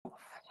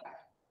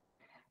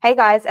Hey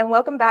guys, and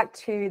welcome back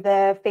to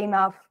the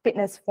Female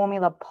Fitness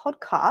Formula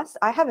podcast.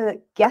 I have a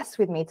guest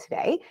with me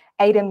today,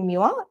 Aidan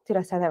Muir. Did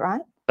I say that right?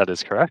 That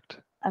is correct.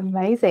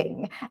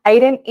 Amazing.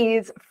 Aidan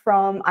is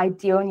from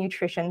Ideal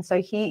Nutrition.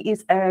 So he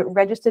is a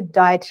registered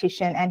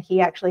dietitian, and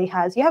he actually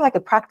you have like a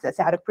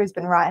practice out of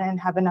Brisbane, right? And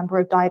have a number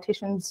of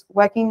dietitians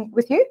working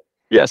with you?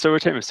 Yeah, so we're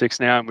a team of 6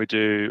 now, and we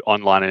do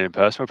online and in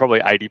person. We're probably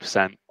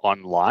 80%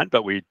 online,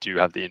 but we do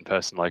have the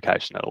in-person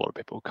location that a lot of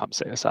people come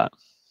see us at.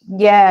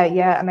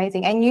 Yeah,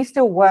 amazing. And you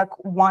still work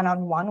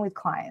one-on-one with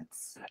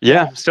clients?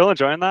 Yeah, I'm still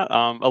enjoying that.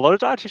 A lot of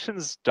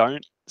dietitians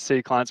don't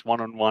see clients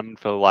one-on-one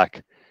for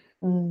like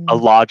a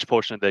large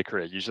portion of their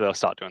career. Usually they'll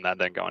start doing that and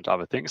then go into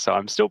other things. So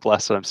I'm still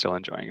blessed that I'm still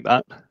enjoying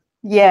that.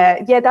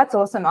 Yeah, that's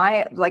awesome.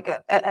 I like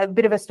a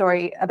bit of a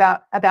story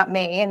about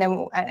me,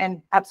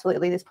 and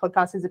absolutely this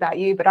podcast is about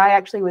you. But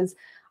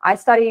I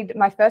studied,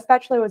 my first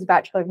bachelor was a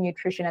Bachelor of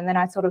Nutrition, and then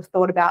I sort of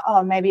thought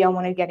about, maybe I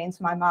want to get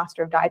into my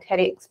Master of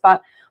Dietetics.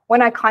 But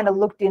when I kind of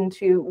looked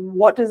into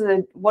what does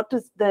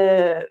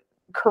the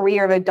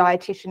career of a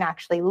dietitian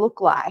actually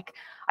look like,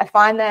 I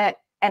find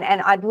that, and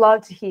I'd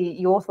love to hear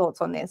your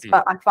thoughts on this,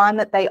 but I find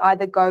that they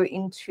either go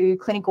into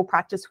clinical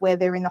practice where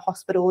they're in the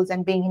hospitals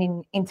and being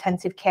in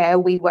intensive care.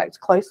 We worked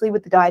closely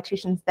with the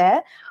dietitians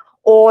there,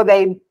 or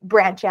they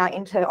branch out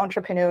into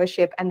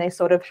entrepreneurship and they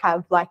sort of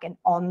have like an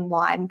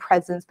online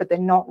presence, but they're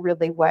not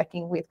really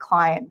working with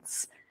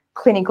clients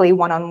clinically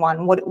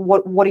one-on-one.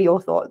 What are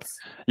your thoughts?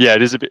 Yeah,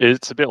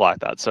 it's a bit like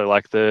that. So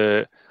like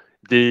the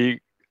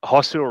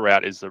hospital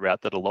route is the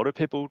route that a lot of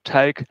people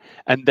take.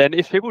 And then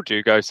if people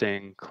do go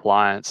seeing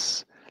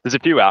clients, there's a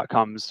few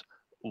outcomes.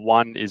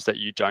 One is that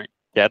you don't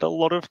get a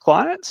lot of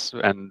clients,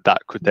 and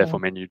that could therefore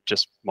mean you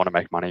just want to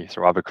make money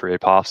through other career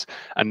paths.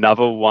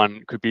 Another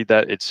one could be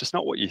that it's just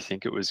not what you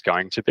think it was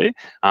going to be.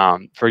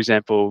 For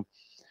example,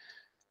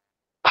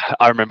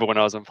 I remember when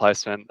I was on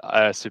placement,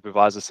 a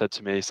supervisor said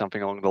to me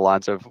something along the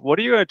lines of, "What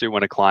are you going to do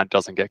when a client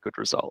doesn't get good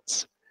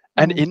results?"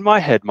 And in my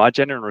head, my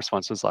genuine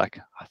response was like,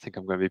 I think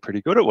I'm going to be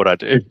pretty good at what I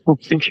do. I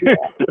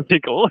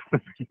think all of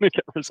them are going to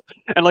get results.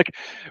 And like,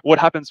 what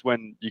happens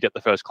when you get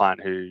the first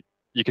client who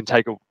you can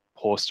take a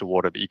horse to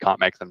water, but you can't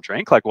make them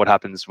drink? Like, what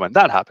happens when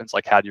that happens?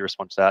 Like, how do you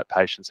respond to that?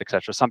 Patience,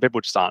 etc. Some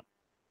people just don't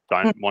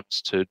want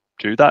to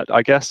do that,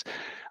 I guess.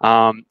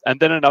 And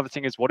then another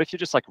thing is, what if you're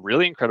just like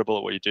really incredible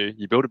at what you do?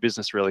 You build a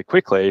business really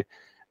quickly,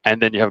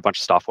 and then you have a bunch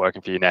of staff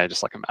working for you now,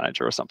 just like a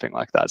manager or something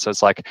like that. So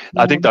it's like,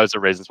 I think those are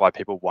reasons why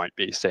people won't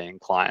be seeing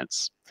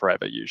clients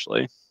forever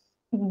usually.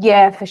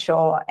 Yeah, for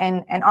sure.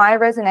 And I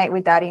resonate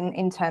with that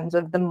in terms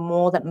of the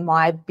more that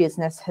my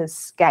business has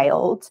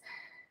scaled,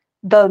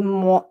 the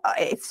more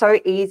it's so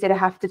easy to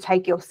have to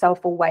take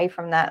yourself away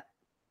from that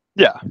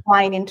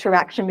client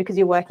interaction because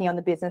you're working on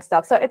the business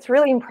stuff. So it's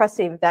really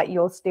impressive that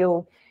you're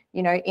still,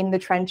 in the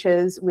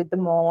trenches with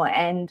them all.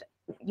 And,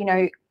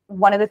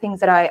 one of the things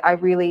that I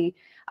really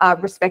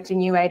respect in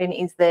you, Aidan,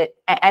 is that,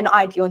 and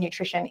Ideal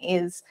Nutrition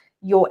is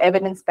your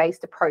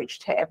evidence-based approach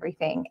to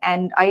everything.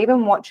 And I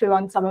even watch you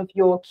on some of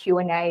your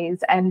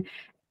Q&As, and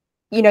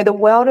the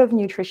world of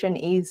nutrition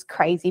is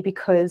crazy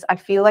because I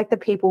feel like the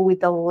people with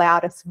the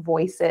loudest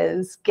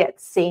voices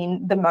get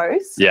seen the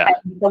most. Yeah.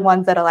 And the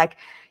ones that are like,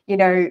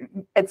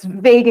 it's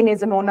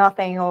veganism or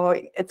nothing, or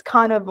it's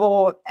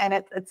carnivore and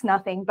it's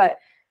nothing. But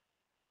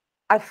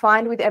I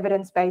find with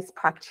evidence-based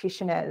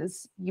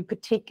practitioners, you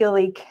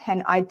particularly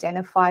can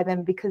identify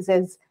them because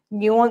there's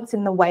nuance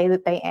in the way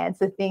that they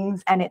answer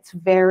things, and it's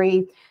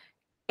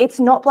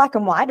not black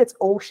and white, it's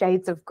all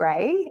shades of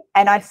gray.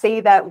 And I see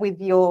that with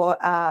your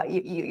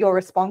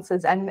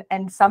responses,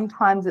 and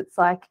sometimes it's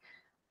like,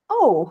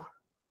 oh,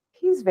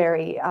 he's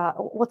very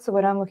what's the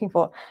word I'm looking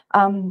for?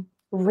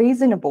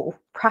 Reasonable,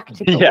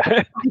 practical.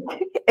 Yeah.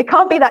 It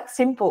can't be that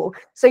simple.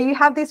 So you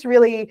have this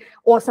really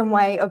awesome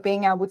way of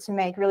being able to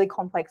make really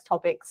complex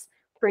topics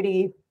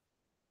pretty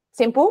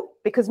simple,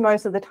 because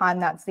most of the time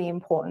that's the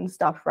important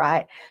stuff,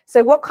 right?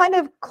 So what kind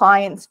of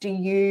clients do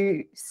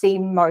you see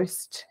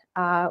most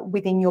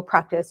within your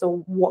practice, or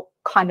what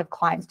kind of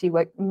clients do you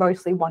work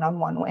mostly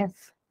one-on-one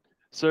with?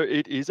 So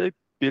it is a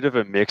bit of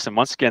a mix. And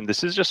once again,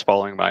 this is just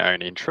following my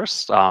own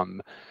interests.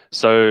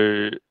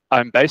 So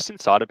I'm based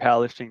inside a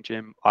powerlifting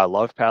gym. I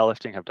love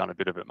powerlifting, have done a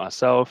bit of it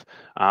myself.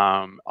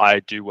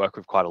 I do work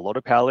with quite a lot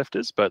of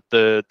powerlifters, but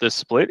the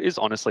split is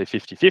honestly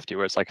 50-50,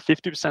 where it's like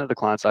 50% of the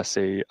clients I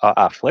see are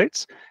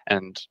athletes,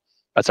 and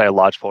I'd say a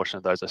large portion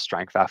of those are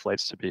strength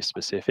athletes, to be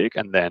specific.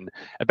 And then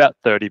about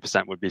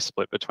 30% would be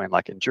split between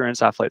like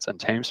endurance athletes and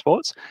team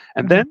sports.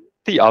 And then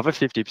the other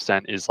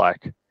 50% is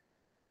like,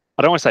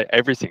 I don't want to say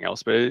everything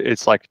else, but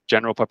it's like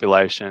general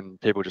population,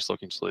 people just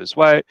looking to lose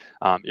weight,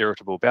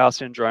 irritable bowel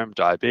syndrome,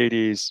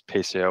 diabetes,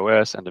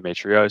 PCOS,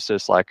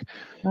 endometriosis, like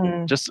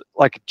just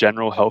like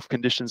general health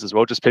conditions as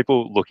well, just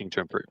people looking to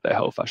improve their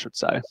health, I should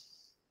say.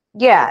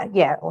 Yeah,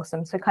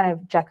 awesome. So kind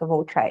of jack of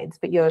all trades,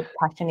 but your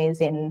passion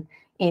is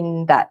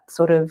in that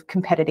sort of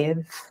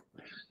competitive.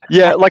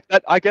 Yeah, like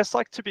that. I guess,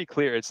 like, to be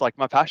clear, it's like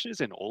my passion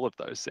is in all of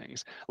those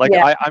things. Like,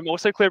 Yeah. I'm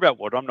also clear about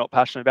what I'm not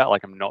passionate about.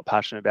 Like, I'm not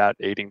passionate about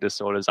eating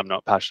disorders. I'm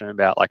not passionate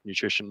about like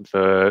nutrition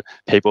for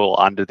people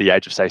under the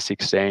age of, say,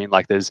 16.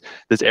 Like, there's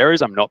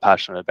areas I'm not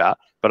passionate about,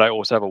 but I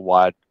also have a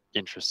wide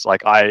interest.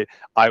 Like, I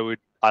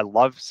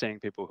love seeing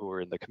people who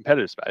are in the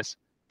competitive space,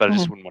 but I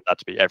just wouldn't want that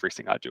to be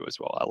everything I do as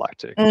well. I like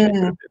to keep it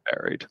a bit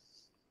varied.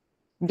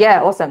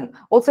 Yeah, awesome.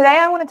 Well, today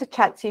I wanted to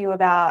chat to you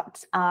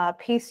about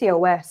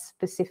PCOS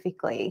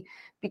specifically,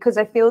 because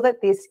I feel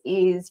that this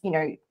is,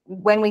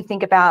 when we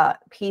think about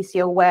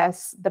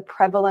PCOS, the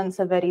prevalence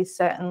of it is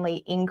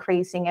certainly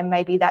increasing, and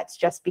maybe that's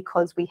just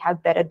because we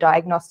have better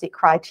diagnostic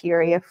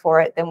criteria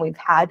for it than we've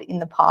had in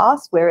the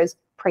past, whereas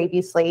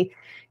previously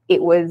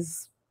it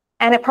was,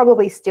 and it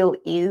probably still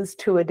is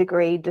to a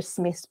degree,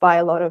 dismissed by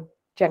a lot of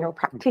general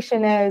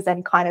practitioners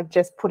and kind of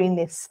just put in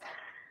this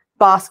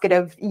basket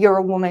of, you're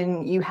a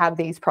woman, you have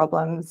these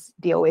problems,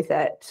 deal with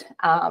it.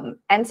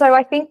 And so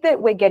I think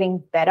that we're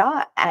getting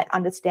better at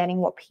understanding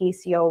what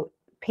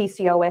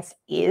PCOS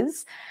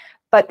is,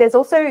 but there's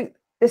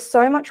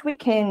so much we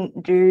can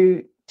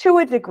do to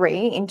a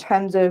degree in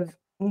terms of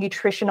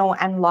nutritional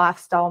and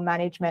lifestyle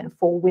management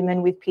for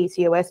women with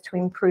PCOS to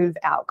improve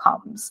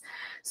outcomes.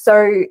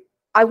 So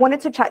I wanted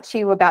to chat to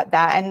you about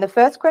that. And the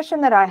first question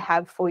that I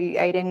have for you,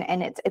 Aidan,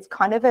 and it's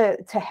kind of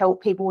to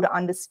help people to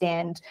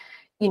understand,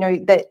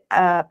 that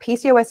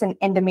PCOS and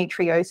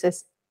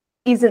endometriosis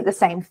isn't the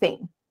same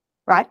thing,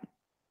 right?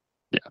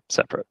 Yeah,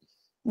 separate.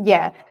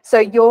 Yeah. So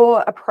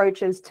your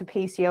approaches to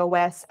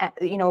PCOS,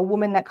 a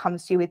woman that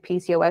comes to you with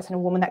PCOS and a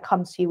woman that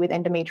comes to you with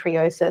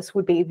endometriosis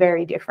would be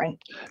very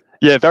different.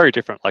 Yeah, very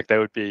different. Like, there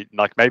would be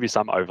like maybe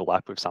some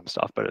overlap with some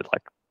stuff, but it's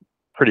like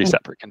pretty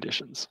separate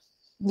conditions.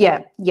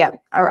 Yeah.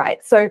 All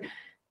right. So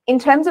in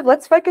terms of,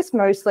 let's focus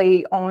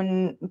mostly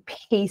on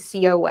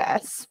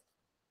PCOS.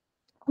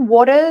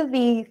 What are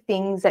the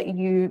things that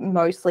you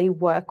mostly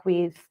work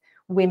with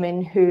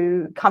women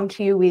who come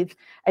to you with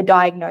a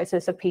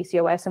diagnosis of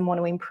PCOS and want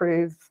to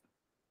improve,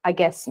 I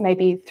guess,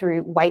 maybe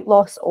through weight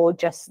loss or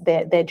just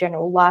their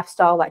general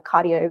lifestyle, like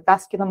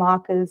cardiovascular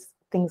markers,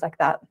 things like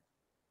that?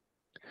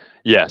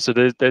 Yeah, so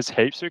there's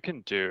heaps we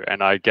can do,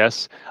 and I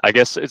guess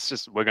it's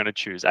just, we're going to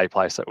choose a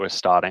place that we're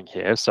starting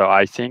here. So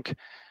I think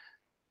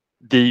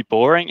the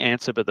boring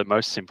answer, but the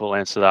most simple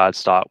answer that I'd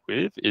start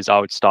with is I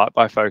would start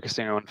by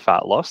focusing on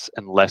fat loss,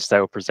 unless they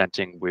were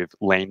presenting with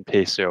lean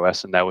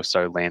PCOS and they were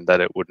so lean that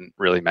it wouldn't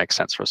really make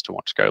sense for us to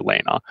want to go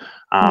leaner.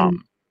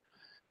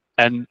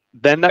 And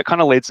then that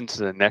kind of leads into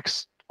the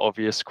next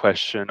obvious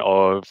question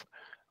of,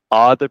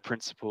 are the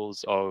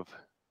principles of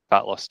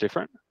fat loss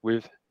different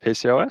with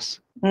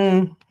PCOS?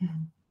 No.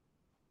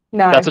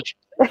 That's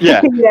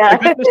yeah. Yeah.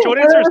 Like, the short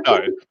answer is no.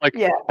 Like,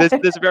 yeah.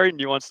 there's a very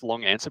nuanced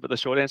long answer, but the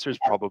short answer is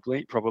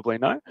probably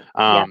no.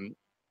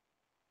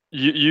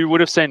 You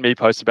would have seen me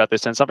post about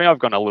this, and something I've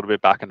gone a little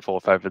bit back and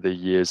forth over the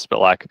years, but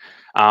like,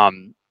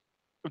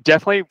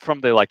 definitely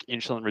from the like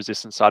insulin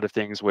resistance side of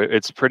things, where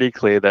it's pretty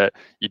clear that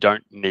you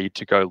don't need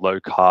to go low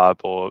carb,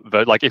 or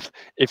like, if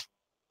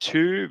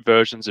two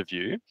versions of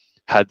you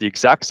had the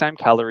exact same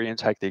calorie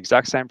intake, the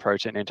exact same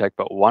protein intake,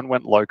 but one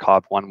went low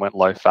carb, one went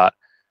low fat,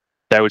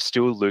 they would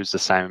still lose the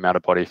same amount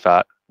of body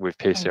fat with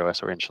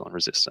PCOS or insulin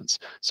resistance.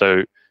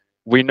 So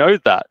we know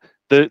that.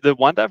 The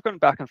one that I've gone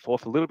back and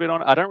forth a little bit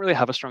on, I don't really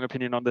have a strong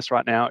opinion on this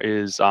right now,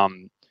 is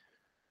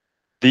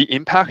the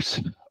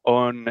impact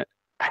on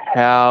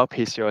how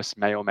PCOS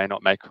may or may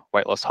not make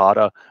weight loss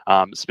harder,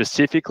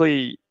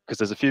 specifically because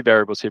there's a few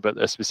variables here, but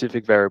a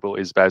specific variable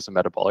is basal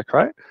metabolic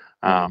rate.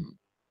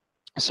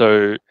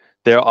 So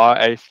there are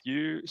a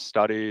few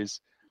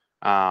studies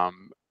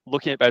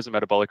looking at basal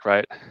metabolic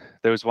rate.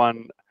 There was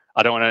one,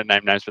 I don't want to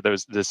name names, but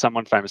there's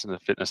someone famous in the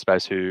fitness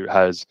space who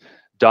has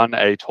done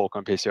a talk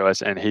on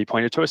PCOS, and he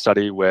pointed to a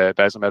study where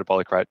basal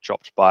metabolic rate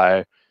dropped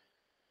by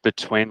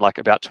between like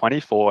about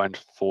 24 and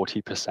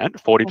 40%.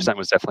 40%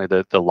 was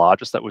definitely the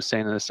largest that was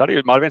seen in the study.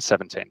 It might have been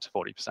 17 to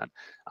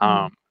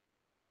 40%.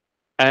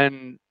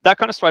 And that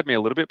kind of swayed me a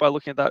little bit by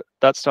looking at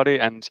that study.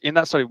 And in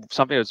that study,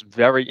 something that was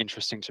very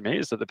interesting to me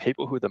is that the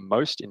people who were the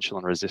most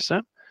insulin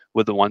resistant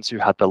were the ones who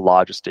had the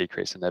largest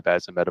decrease in their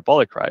basal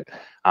metabolic rate.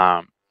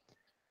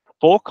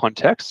 For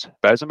context,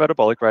 basal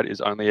metabolic rate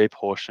is only a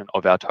portion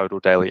of our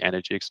total daily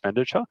energy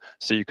expenditure.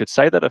 So you could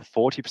say that a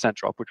 40%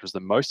 drop, which was the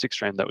most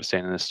extreme that was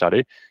seen in the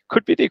study,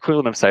 could be the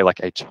equivalent of, say, like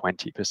a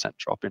 20%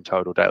 drop in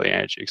total daily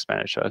energy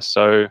expenditure.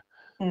 So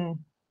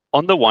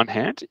on the one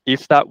hand,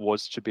 if that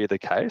was to be the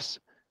case,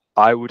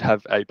 I would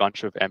have a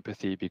bunch of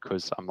empathy,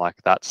 because I'm like,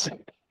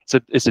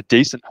 it's a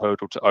decent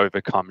hurdle to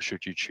overcome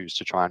should you choose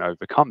to try and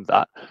overcome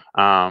that.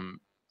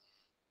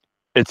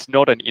 It's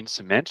not an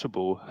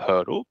insurmountable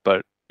hurdle,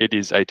 but it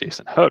is a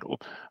decent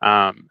hurdle.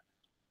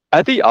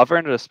 At the other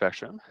end of the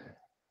spectrum,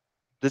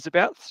 there's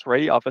about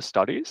 3 other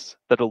studies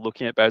that are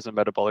looking at basal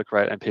metabolic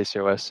rate and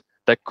PCOS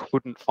that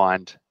couldn't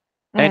find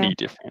any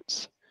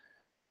difference.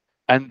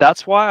 And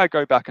that's why I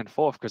go back and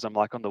forth, because I'm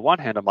like, on the one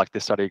hand, I'm like,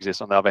 this study exists.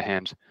 On the other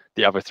hand,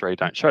 the other 3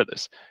 don't show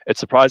this.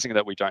 It's surprising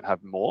that we don't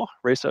have more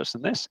research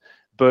than this,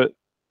 but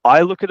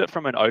I look at it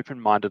from an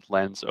open-minded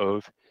lens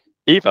of,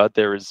 either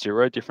there is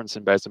zero difference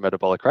in basal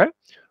metabolic rate,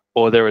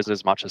 or there is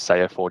as much as,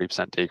 say, a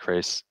 40%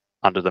 decrease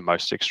under the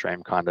most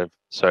extreme kind of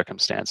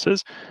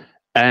circumstances.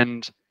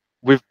 And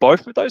with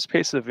both of those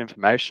pieces of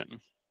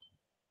information,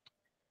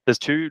 there's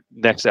two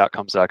next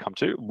outcomes that I come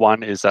to.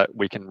 One is that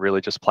we can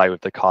really just play with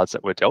the cards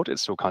that we're dealt. It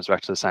still comes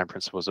back to the same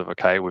principles of,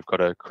 okay, we've got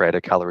to create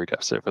a calorie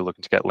deficit if we're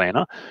looking to get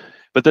leaner.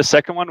 But the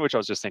second one, which I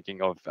was just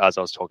thinking of as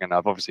I was talking,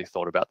 I've obviously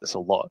thought about this a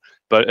lot,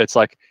 but it's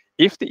like,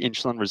 if the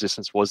insulin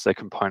resistance was the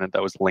component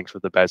that was linked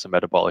with the basal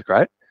metabolic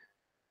rate,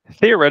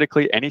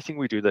 theoretically, anything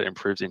we do that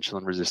improves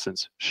insulin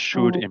resistance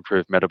should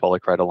improve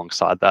metabolic rate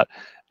alongside that.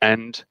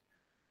 And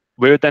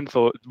we would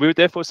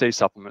therefore see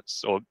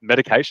supplements or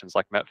medications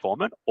like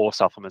metformin or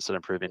supplements that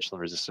improve insulin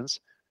resistance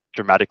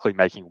dramatically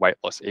making weight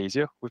loss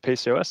easier with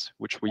PCOS,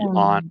 which we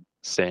aren't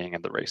seeing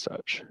in the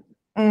research.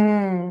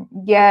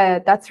 Yeah,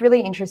 that's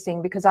really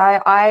interesting, because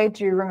I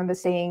do remember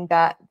seeing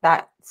that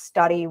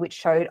study which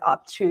showed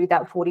up to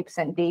that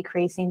 40%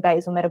 decrease in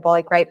basal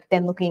metabolic rate. But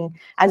then looking,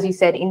 as you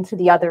said, into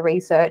the other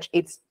research,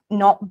 it's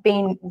not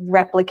been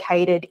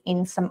replicated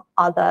in some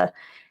other,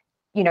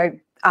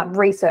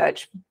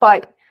 research.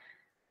 But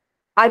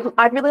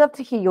I'd really love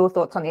to hear your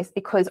thoughts on this,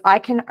 because I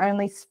can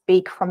only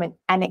speak from an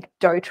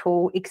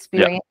anecdotal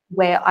experience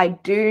where I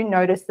do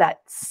notice that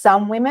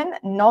some women,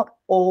 not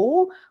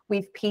all,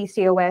 with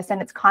PCOS,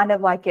 and it's kind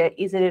of like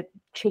is it a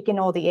chicken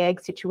or the egg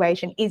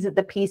situation? Is it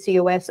the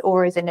PCOS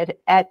or is it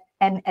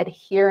an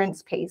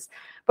adherence piece?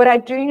 But I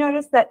do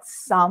notice that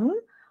some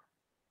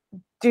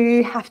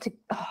do have to,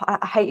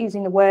 I hate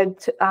using the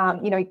word,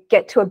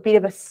 get to a bit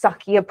of a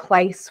suckier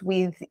place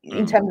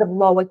in terms of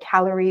lower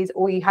calories,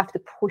 or you have to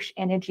push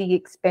energy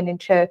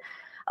expenditure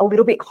a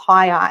little bit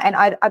higher. And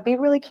I'd be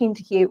really keen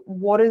to hear,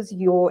 what has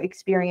your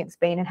experience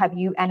been, and have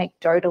you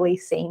anecdotally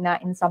seen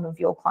that in some of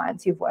your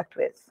clients you've worked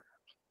with?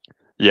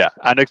 Yeah,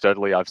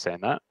 anecdotally, I've seen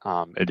that.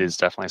 It is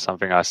definitely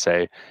something I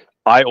see.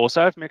 I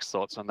also have mixed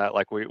thoughts on that.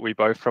 Like we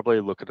both probably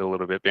look at it a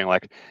little bit being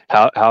like,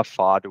 how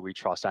far do we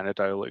trust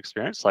anecdotal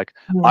experience? Like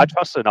I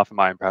trust enough in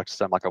my own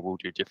practice. I'm like, I will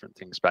do different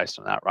things based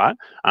on that, right?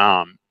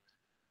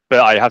 But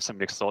I have some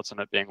mixed thoughts on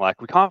it being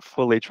like, we can't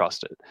fully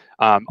trust it.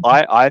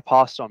 I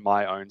passed on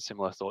my own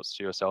similar thoughts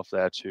to yourself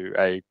there to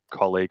a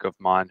colleague of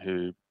mine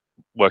who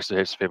works with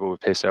heaps of people with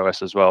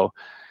PCOS as well.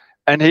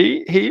 And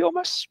he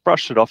almost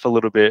brushed it off a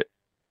little bit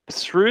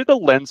through the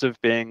lens of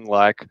being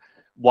like,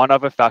 one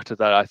other factor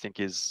that I think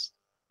is,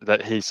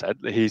 that he said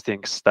that he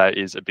thinks that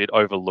is a bit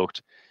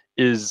overlooked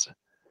is,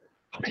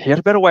 he had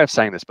a better way of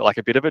saying this, but like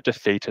a bit of a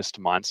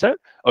defeatist mindset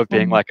of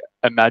being like,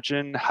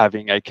 imagine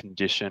having a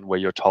condition where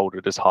you're told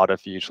it is harder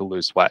for you to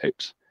lose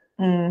weight.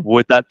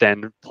 Would that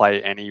then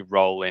play any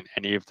role in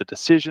any of the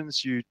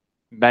decisions you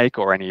make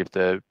or any of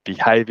the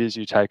behaviors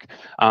you take?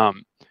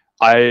 I'm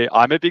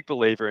a big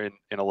believer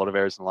in a lot of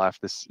areas in life.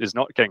 This is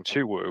not getting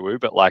too woo-woo,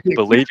 but like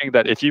believing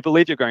that if you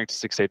believe you're going to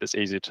succeed, it's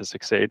easier to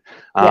succeed.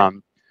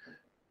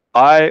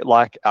 I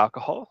like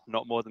alcohol,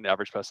 not more than the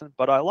average person,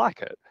 but I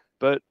like it.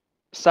 But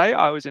say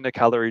I was in a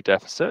calorie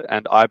deficit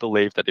and I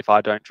believe that if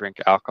I don't drink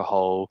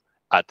alcohol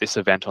at this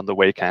event on the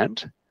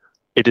weekend,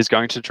 it is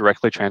going to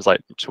directly translate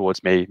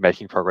towards me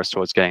making progress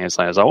towards getting as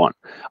lean as I want.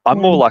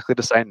 I'm more likely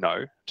to say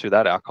no to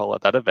that alcohol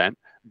at that event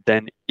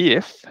than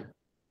if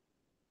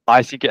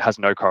I think it has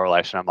no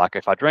correlation. I'm like,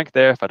 if I drink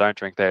there, if I don't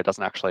drink there, it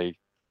doesn't actually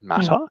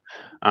matter.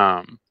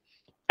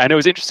 And it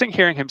was interesting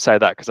hearing him say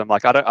that, because I'm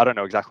like, I don't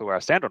know exactly where I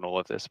stand on all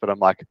of this, but I'm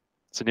like,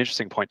 it's an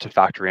interesting point to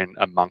factor in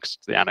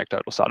amongst the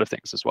anecdotal side of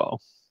things as well.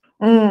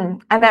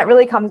 And that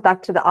really comes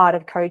back to the art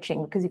of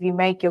coaching, because if you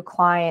make your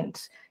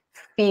client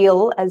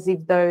feel as if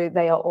though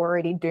they are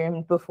already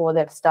doomed before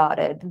they've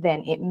started,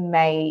 then it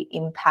may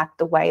impact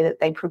the way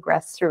that they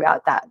progress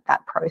throughout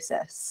that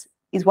process,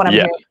 is what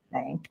I'm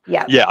saying.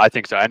 Yeah, I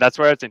think so. And that's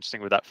where it's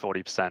interesting with that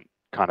 40%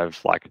 kind of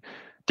like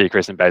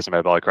decrease in basal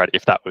metabolic rate.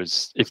 If that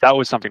was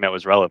something that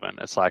was relevant,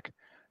 it's like,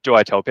 do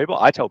I tell people?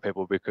 I tell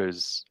people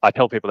because I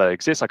tell people that it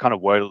exists. I kind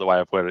of word it the way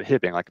I've worded it here,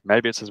 being like,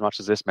 maybe it's as much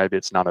as this, maybe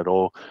it's none at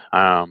all.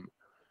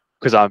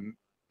 Because I'm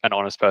an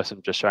honest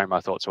person just sharing my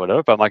thoughts or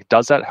whatever. But I'm like,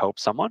 does that help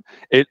someone?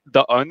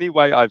 The only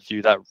way I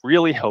view that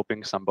really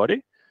helping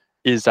somebody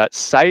is that,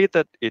 say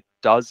that it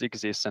does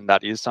exist and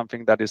that is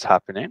something that is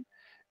happening,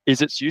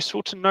 is it's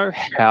useful to know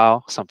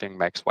how something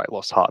makes weight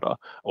loss harder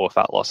or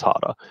fat loss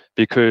harder.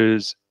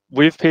 Because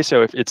with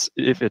PCO,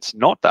 if it's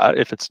not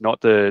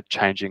the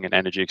changing in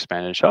energy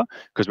expenditure,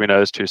 because we know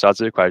there's two sides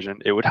of the equation,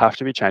 it would have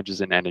to be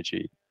changes in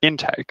energy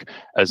intake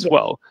as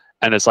well.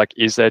 And it's like,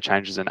 is there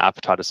changes in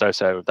appetite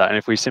associated with that? And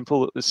if we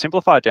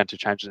simplify it down to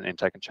changes in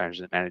intake and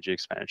changes in energy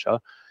expenditure,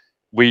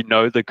 we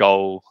know the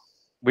goal,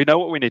 we know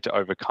what we need to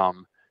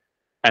overcome.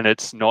 And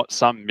it's not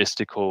some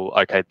mystical,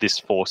 okay, this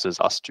forces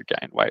us to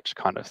gain weight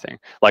kind of thing.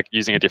 Like,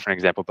 using a different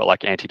example, but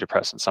like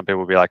antidepressants. Some people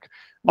will be like,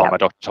 oh, my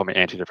doctor told me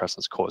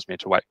antidepressants cause me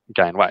to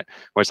gain weight.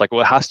 Where it's like,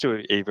 well, it has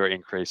to either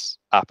increase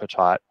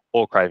appetite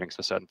or cravings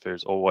for certain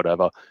foods or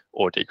whatever,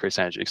 or decrease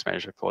energy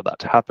expenditure for that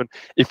to happen.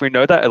 If we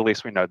know that, at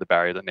least we know the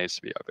barrier that needs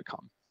to be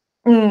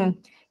overcome.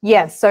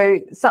 Yeah, so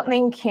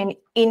something can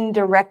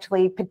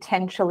indirectly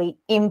potentially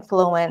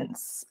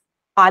influence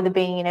either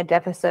being in a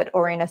deficit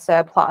or in a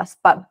surplus,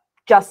 but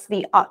just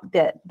the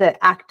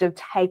act of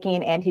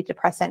taking an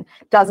antidepressant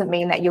doesn't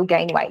mean that you'll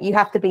gain weight. You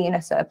have to be in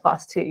a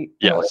surplus to.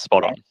 Yeah,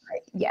 spot on.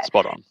 Yeah,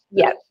 spot on.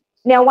 Yeah.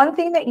 Now, one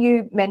thing that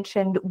you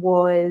mentioned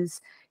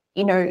was,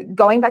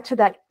 going back to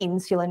that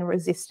insulin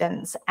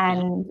resistance,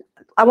 and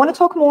I want to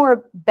talk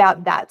more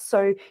about that.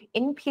 So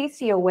in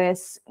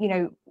PCOS,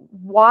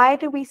 why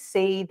do we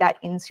see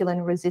that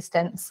insulin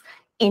resistance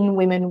in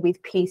women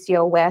with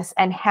PCOS,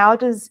 and how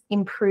does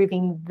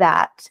improving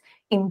that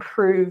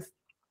improve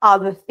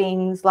other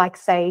things like,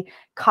 say,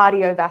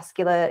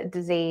 cardiovascular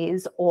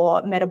disease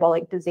or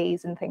metabolic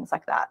disease and things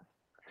like that?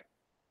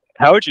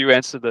 How would you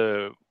answer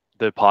the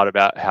part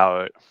about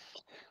how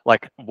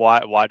like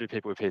why do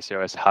people with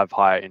PCOS have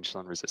higher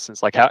insulin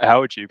resistance? Like how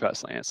would you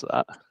personally answer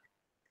that?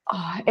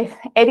 Oh,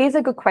 it is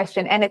a good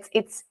question, and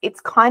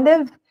it's kind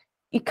of,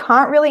 you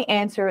can't really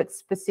answer it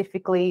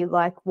specifically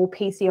like, well,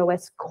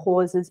 PCOS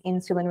causes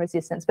insulin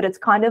resistance, but it's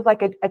kind of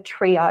like a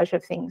triage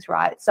of things,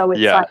 right? So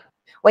it's like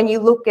when you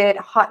look at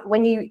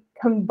when you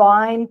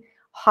combine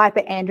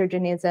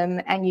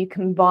hyperandrogenism and you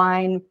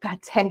combine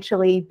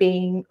potentially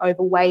being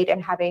overweight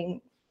and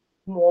having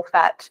more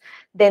fat,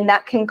 then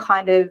that can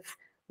kind of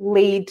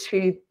lead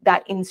to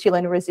that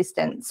insulin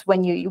resistance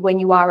when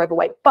you are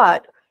overweight.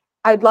 But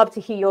I'd love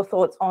to hear your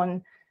thoughts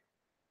on,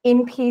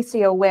 in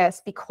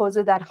PCOS, because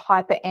of that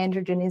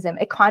hyperandrogenism,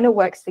 it kind of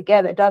works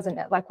together, doesn't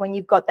it? Like when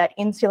you've got that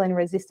insulin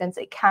resistance,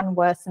 it can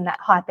worsen that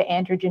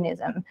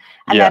hyperandrogenism,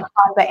 and that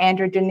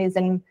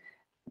hyperandrogenism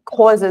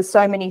causes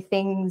so many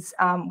things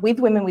with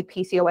women with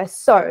PCOS.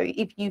 So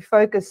if you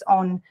focus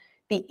on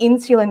the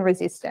insulin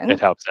resistance, it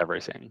helps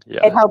everything.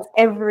 It helps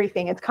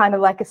everything. It's kind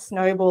of like a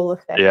snowball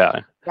effect.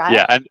 Right?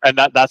 Yeah, and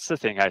that's the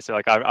thing. Hey, so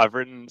like I've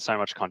written so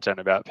much content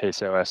about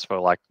PCOS for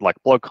like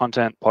blog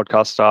content,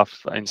 podcast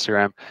stuff,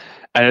 Instagram,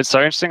 and it's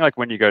so interesting. Like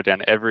when you go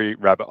down every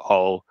rabbit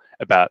hole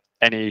about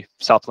any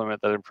supplement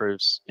that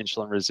improves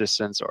insulin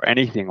resistance or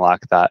anything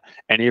like that,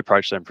 any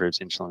approach that improves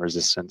insulin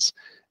resistance,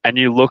 and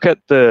you look at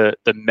the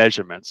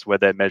measurements where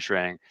they're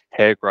measuring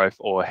hair growth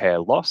or hair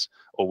loss,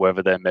 or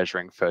whether they're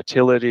measuring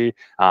fertility,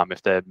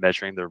 if they're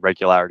measuring the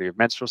regularity of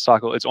menstrual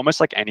cycle, it's almost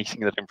like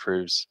anything that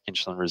improves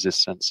insulin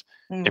resistance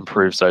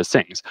improves those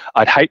things.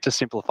 I'd hate to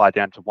simplify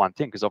down to one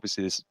thing because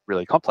obviously this is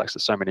really complex.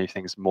 There's so many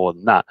things more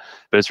than that,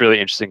 but it's really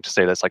interesting to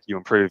see that's like you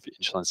improve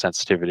insulin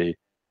sensitivity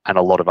and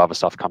a lot of other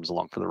stuff comes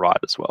along for the ride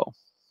as well.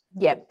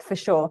 Yeah, for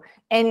sure.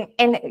 And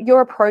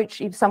your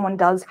approach, if someone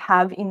does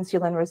have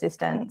insulin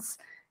resistance,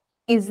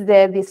 is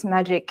there this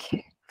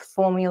magic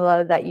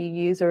formula that you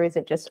use, or is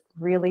it just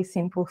really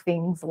simple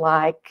things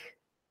like?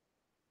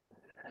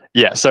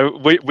 Yeah, so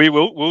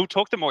we'll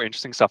talk the more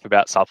interesting stuff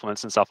about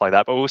supplements and stuff like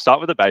that, but we'll start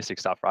with the basic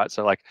stuff, right?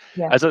 So like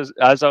as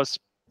I was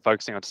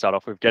focusing on to start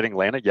off with, getting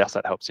leaner, yes,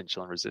 that helps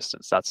insulin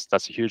resistance.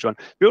 That's a huge one.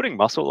 Building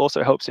muscle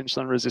also helps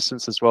insulin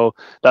resistance as well.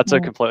 That's a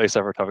completely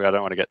separate topic I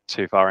don't want to get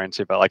too far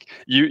into, but like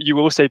you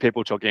will see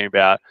people talking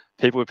about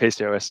people with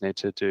PCOS need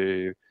to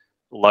do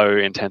low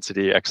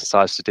intensity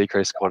exercise to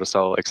decrease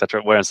cortisol,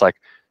 etc. Whereas like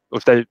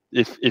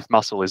if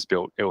muscle is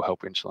built, it will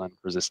help insulin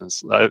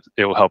resistance.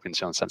 It will help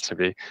insulin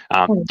sensitivity.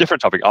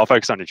 Different topic. I'll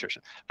focus on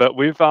nutrition. But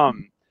with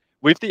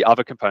the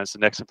other components, the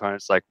next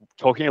components, like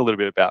talking a little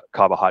bit about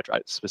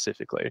carbohydrates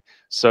specifically.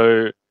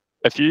 So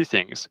a few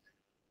things.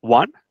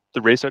 One,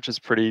 the research is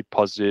pretty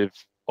positive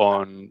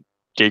on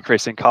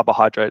decreasing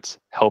carbohydrates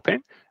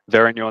helping.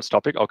 Very nuanced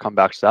topic. I'll come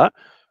back to that.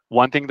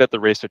 One thing that the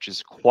research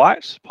is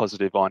quite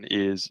positive on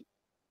is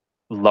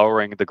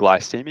lowering the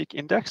glycemic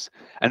index.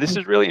 And this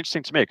is really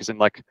interesting to me because in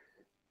like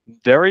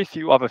very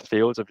few other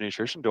fields of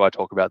nutrition do I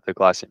talk about the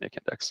glycemic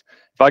index.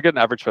 If I get an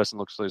average person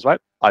looks to lose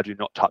weight, I do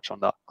not touch on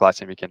the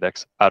glycemic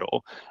index at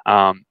all.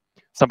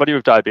 Somebody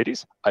with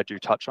diabetes, I do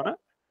touch on it,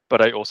 but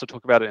I also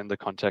talk about it in the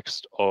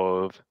context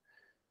of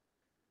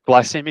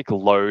glycemic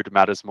load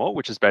matters more,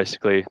 which is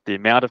basically the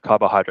amount of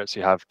carbohydrates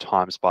you have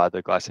times by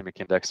the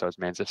glycemic index. So it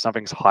means if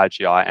something's high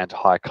GI and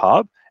high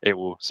carb, it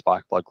will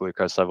spike blood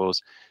glucose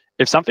levels.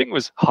 If something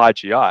was high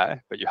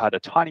GI, but you had a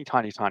tiny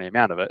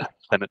amount of it,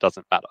 then it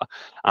doesn't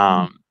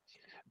matter.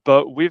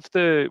 But with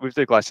the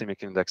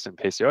glycemic index in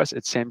PCOS,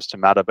 it seems to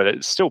matter, but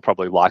it's still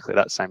probably likely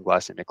that same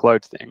glycemic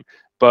load thing.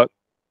 But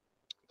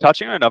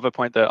touching on another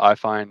point that I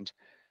find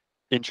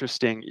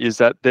interesting is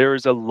that there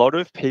is a lot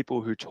of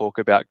people who talk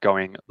about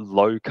going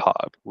low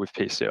carb with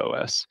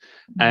PCOS.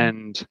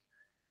 And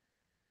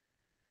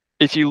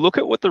if you look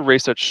at what the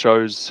research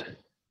shows,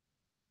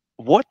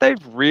 what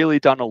they've really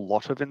done a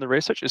lot of in the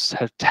research is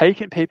have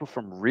taken people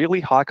from really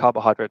high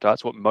carbohydrate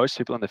diets, what most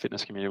people in the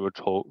fitness community would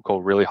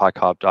call really high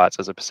carb diets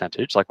as a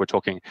percentage, like we're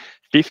talking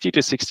 50 to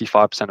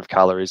 65% of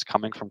calories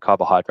coming from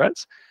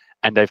carbohydrates,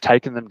 and they've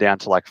taken them down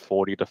to like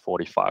 40 to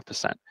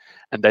 45%.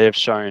 And they have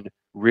shown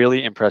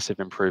really impressive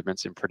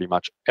improvements in pretty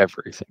much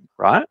everything,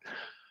 right?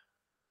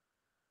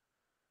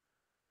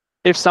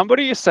 If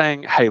somebody is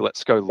saying, hey,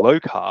 let's go low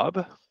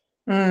carb,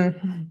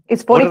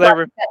 it's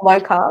 45% low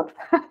carb.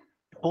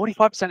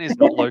 45% is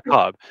not low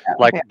carb.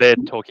 Like Okay. they're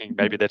talking,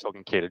 maybe they're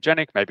talking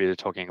ketogenic, maybe they're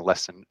talking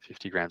less than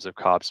 50 grams of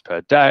carbs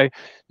per day.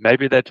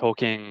 Maybe they're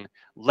talking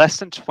less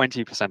than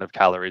 20% of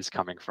calories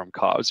coming from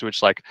carbs,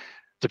 which, like,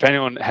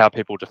 depending on how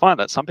people define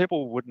that, some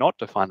people would not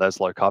define that as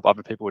low carb,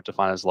 other people would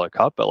define it as low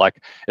carb, but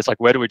like, it's like,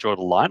 where do we draw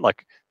the line?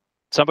 Like,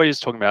 somebody who's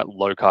talking about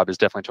low carb is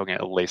definitely talking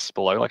at least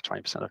below like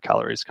 20% of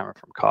calories coming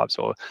from carbs,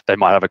 or they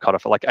might have a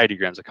cutoff for like 80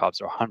 grams of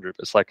carbs or 100.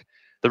 But it's like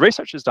the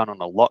research is done on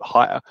a lot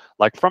higher.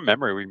 Like from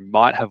memory, we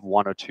might have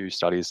 1 or 2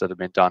 studies that have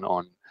been done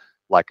on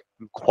like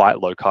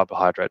quite low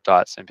carbohydrate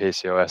diets in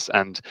PCOS,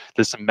 and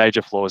there's some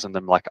major flaws in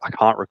them. Like I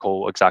can't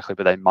recall exactly,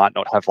 but they might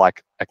not have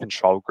like a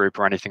control group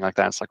or anything like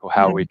that. It's like, well,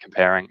 how are we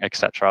comparing,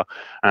 etc.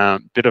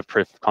 Bit of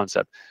proof of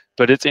concept,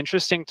 but it's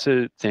interesting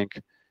to think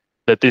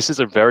that this is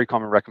a very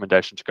common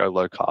recommendation to go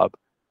low carb,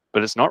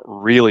 but it's not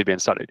really been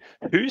studied.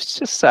 Who's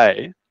to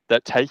say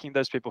that taking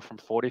those people from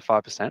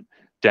 45%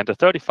 down to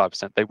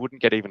 35%, they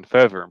wouldn't get even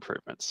further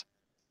improvements?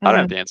 I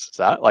don't have the answer to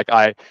that. Like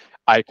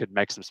I could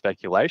make some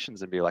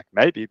speculations and be like,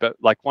 maybe, but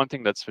like one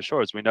thing that's for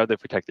sure is we know that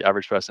if we take the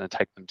average person and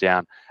take them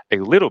down a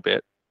little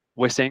bit,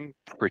 we're seeing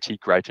pretty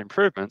great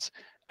improvements,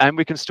 and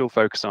we can still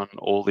focus on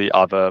all the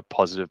other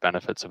positive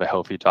benefits of a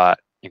healthy diet,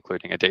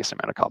 including a decent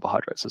amount of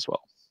carbohydrates as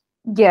well.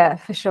 Yeah,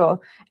 for sure.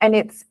 And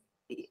it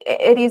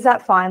is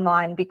that fine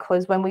line,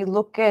 because when we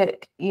look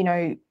at, you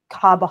know,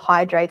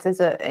 carbohydrates as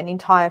an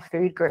entire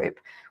food group,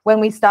 when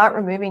we start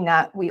removing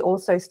that, we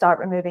also start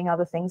removing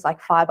other things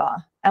like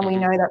fiber. And we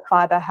know that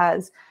fiber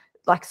has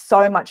like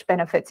so much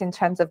benefits in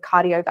terms of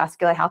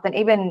cardiovascular health and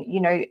even,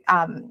 you know,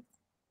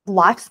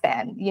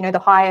 lifespan. You know, the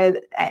higher,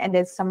 and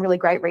there's some really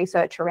great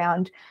research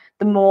around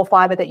the more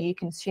fiber that you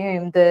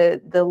consume,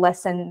 the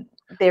less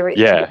there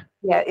is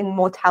in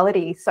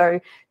mortality. So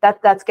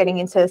that's getting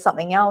into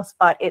something else,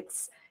 but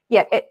it's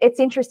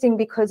interesting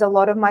because a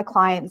lot of my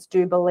clients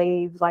do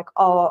believe like,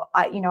 oh,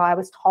 I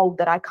was told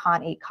that I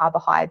can't eat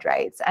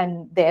carbohydrates,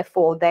 and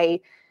therefore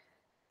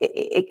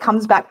it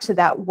comes back to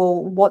that.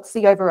 Well, what's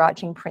the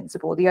overarching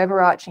principle? The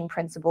overarching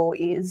principle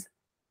is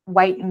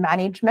weight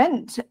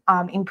management,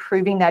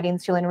 improving that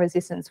insulin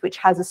resistance, which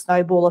has a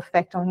snowball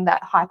effect on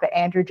that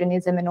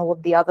hyperandrogenism and all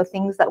of the other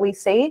things that we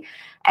see.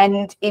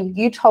 And if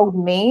you told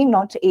me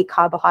not to eat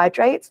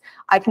carbohydrates,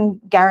 I can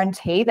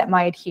guarantee that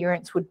my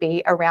adherence would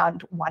be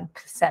around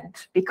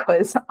 1%,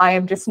 because I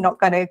am just not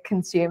going to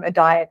consume a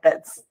diet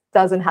that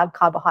doesn't have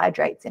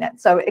carbohydrates in it.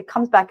 So it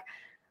comes back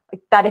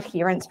like that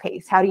adherence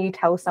piece. How do you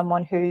tell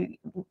someone who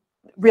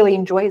really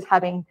enjoys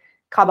having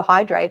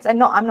carbohydrates,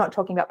 and I'm not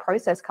talking about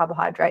processed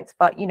carbohydrates,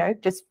 but, you know,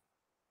 just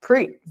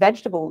fruit,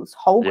 vegetables,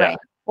 whole grain,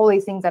 all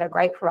these things that are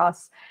great for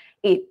us,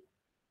 it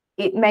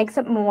makes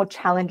it more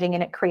challenging,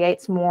 and it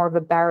creates more of a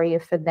barrier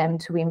for them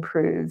to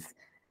improve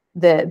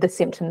the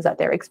symptoms that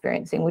they're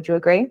experiencing. Would you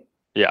agree?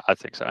 Yeah, I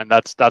think so. And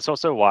that's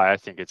also why I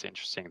think it's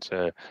interesting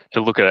to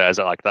look at it as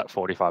like that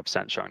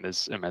 45% showing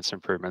there's immense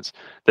improvements.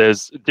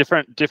 There's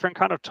different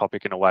kind of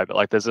topic in a way, but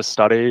like there's a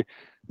study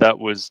that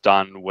was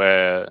done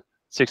where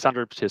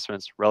 600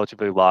 participants,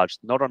 relatively large,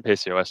 not on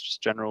PCOS,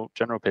 just general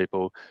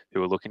people who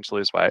were looking to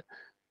lose weight.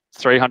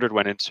 300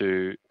 went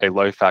into a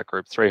low-fat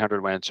group,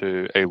 300 went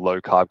into a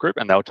low-carb group,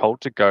 and they were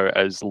told to go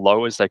as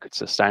low as they could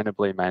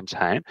sustainably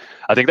maintain.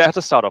 I think they had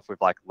to start off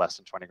with like less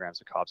than 20 grams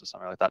of carbs or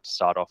something like that to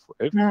start off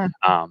with,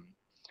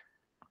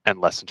 and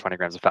less than 20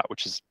 grams of fat,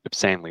 which is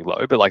obscenely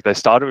low. But like they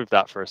started with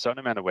that for a certain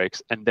amount of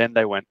weeks, and then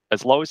they went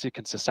as low as you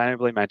can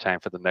sustainably maintain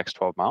for the next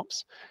 12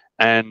 months.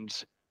 And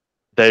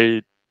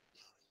they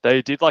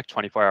did like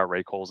 24-hour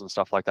recalls and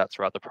stuff like that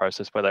throughout the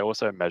process, where they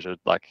also measured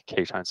like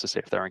ketones to see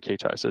if they're in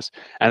ketosis.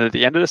 And at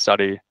the end of the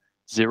study,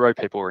 0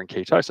 people were in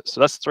ketosis.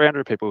 So that's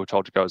 300 people who were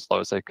told to go as low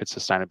as they could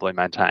sustainably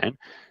maintain.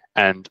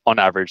 And on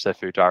average, their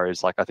food diary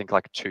is like, I think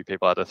like 2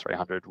 people out of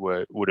 300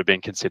 would have been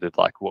considered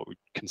like what we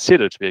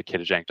consider to be a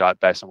ketogenic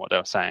diet based on what they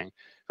were saying.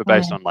 But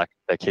based on like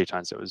their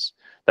ketones,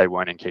 they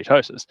weren't in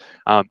ketosis.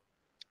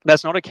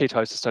 That's not a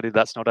ketosis study.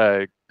 That's not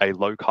a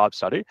low carb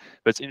study.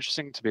 But it's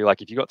interesting to be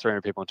like, if you got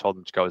 300 people and told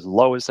them to go as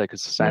low as they could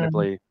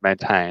sustainably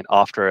maintain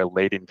after a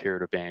lead-in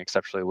period of being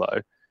exceptionally low,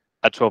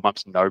 at 12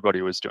 months,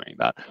 nobody was doing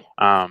that.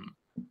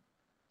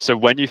 So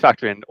when you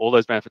factor in all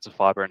those benefits of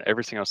fiber and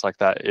everything else like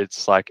that,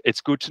 it's like, it's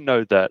good to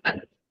know that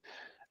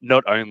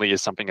not only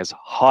is something as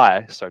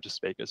high, so to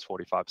speak, as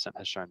 45%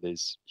 has shown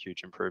these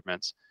huge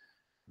improvements,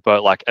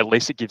 but like at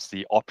least it gives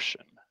the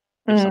option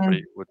if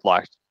somebody would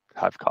like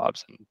have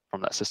carbs, and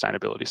from that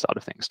sustainability side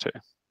of things too.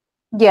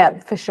 Yeah,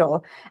 for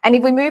sure. And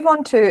if we move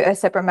on to a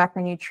separate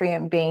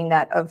macronutrient being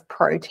that of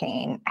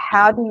protein,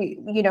 how do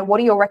what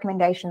are your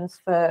recommendations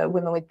for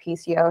women with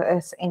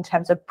PCOS in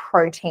terms of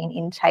protein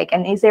intake?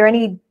 And is there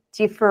any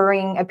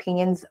differing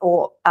opinions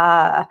or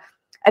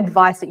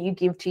advice that you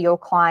give to your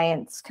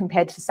clients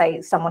compared to,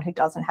 say, someone who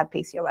doesn't have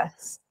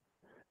PCOS?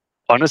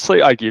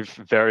 Honestly, I give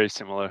very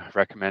similar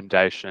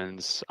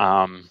recommendations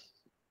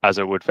as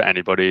I would for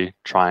anybody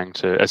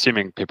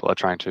assuming people are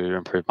trying to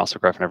improve muscle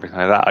growth and everything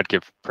like that. I'd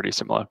give pretty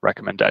similar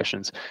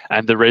recommendations.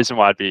 And the reason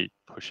why I'd be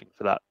pushing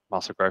for that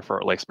muscle growth or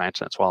at least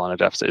maintenance while on a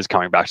deficit is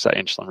coming back to that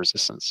insulin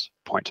resistance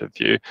point of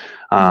view.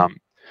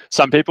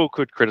 some people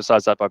could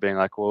criticize that by being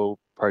like, well,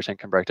 protein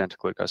can break down to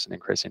glucose and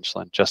increase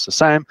insulin just the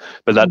same.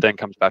 But that then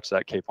comes back to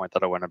that key point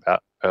that I went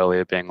about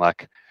earlier, being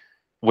like,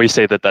 we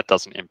see that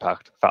doesn't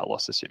impact fat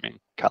loss, assuming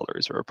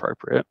calories are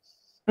appropriate.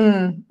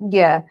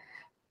 Yeah.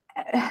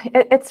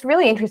 It's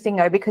really interesting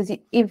though, because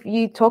if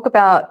you talk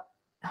about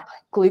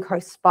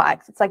glucose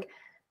spikes, it's like,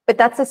 but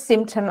that's a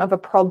symptom of a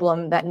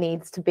problem that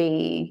needs to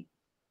be,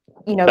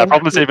 that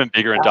problem's even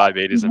bigger in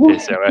diabetes and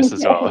PCOS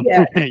as well.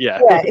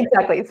 Yeah,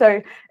 exactly.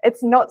 So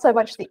it's not so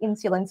much the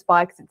insulin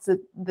spikes, it's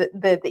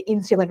the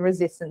insulin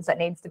resistance that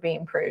needs to be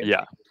improved.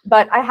 Yeah.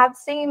 But I have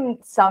seen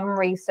some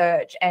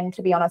research, and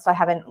to be honest, I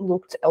haven't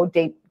looked or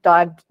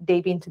dived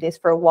deep into this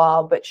for a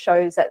while, but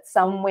shows that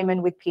some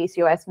women with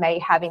PCOS may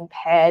have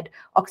impaired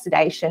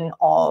oxidation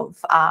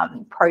of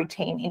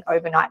protein in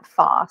overnight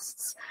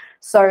fasts.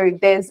 So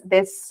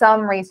there's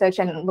some research,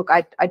 and look,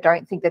 I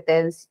don't think that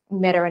there's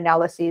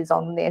meta-analyses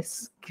on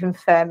this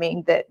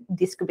confirming that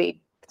this could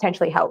be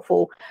potentially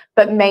helpful,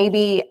 but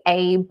maybe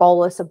a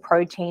bolus of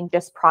protein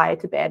just prior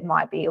to bed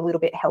might be a little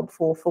bit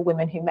helpful for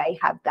women who may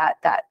have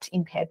that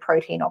impaired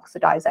protein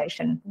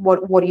oxidation.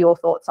 What are your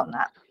thoughts on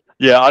that?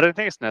 Yeah, I don't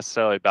think it's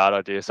necessarily a bad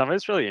idea. Something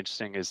that's really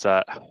interesting is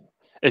that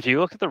if you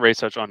look at the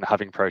research on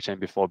having protein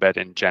before bed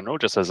in general,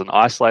 just as an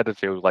isolated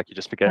field, like you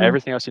just forget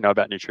everything else you know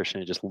about nutrition,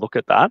 you just look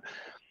at that.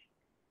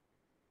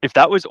 If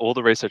that was all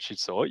the research you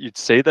saw, you'd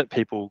see that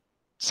people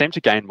seem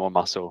to gain more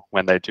muscle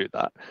when they do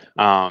that.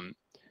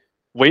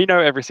 We know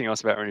everything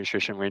else about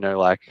nutrition. We know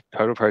like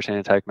total protein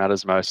intake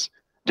matters most.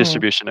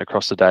 Distribution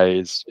across the day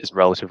is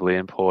relatively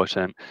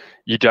important.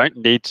 You don't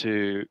need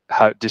to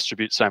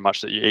distribute so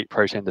much that you eat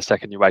protein the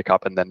second you wake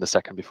up and then the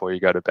second before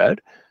you go to bed.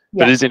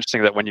 But it is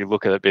interesting that when you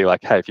look at it, be like,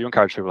 hey, if you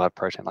encourage people to have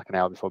protein like an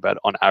hour before bed,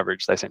 on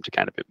average, they seem to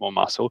gain a bit more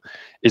muscle.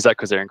 Is that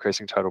because they're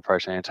increasing total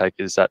protein intake?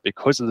 Is that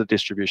because of the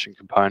distribution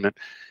component?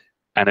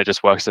 And it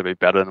just works a bit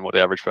better than what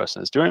the average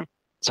person is doing?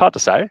 It's hard to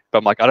say, but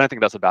I'm like, I don't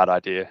think that's a bad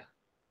idea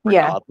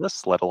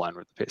regardless, let alone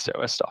with the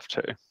PCOS stuff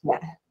too.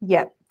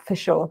 Yeah, for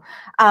sure.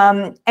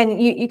 And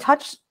you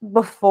touched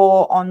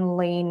before on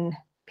lean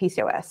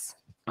PCOS.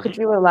 Could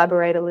you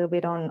elaborate a little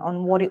bit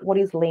on what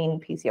is lean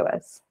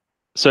PCOS?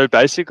 So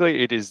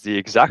basically it is the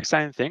exact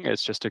same thing.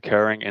 It's just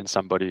occurring in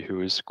somebody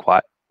who is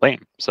quite lean.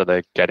 So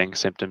they're getting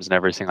symptoms and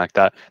everything like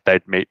that.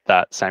 They'd meet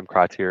that same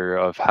criteria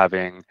of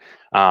having,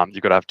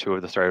 you've got to have two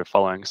of the three of the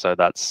following. So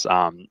that's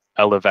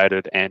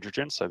elevated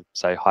androgen, so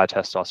say high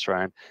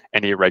testosterone,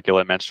 any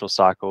irregular menstrual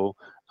cycle,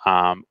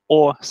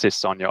 or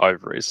cysts on your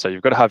ovaries. So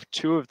you've got to have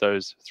two of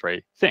those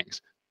three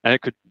things. And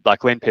it could,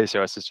 like lean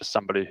PCOS is just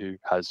somebody who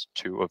has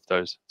two of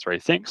those three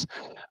things.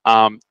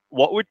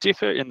 What would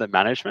differ in the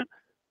management?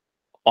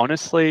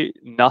 Honestly,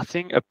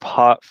 nothing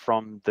apart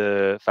from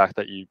the fact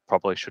that you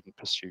probably shouldn't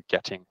pursue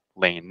getting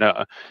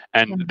leaner.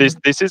 And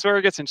this is where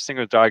it gets interesting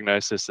with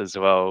diagnosis as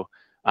well.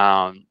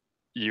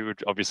 You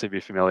would obviously be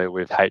familiar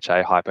with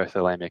HA,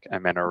 hypothalamic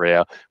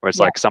amenorrhea, where it's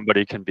like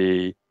somebody can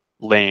be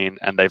lean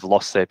and they've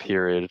lost their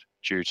period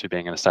due to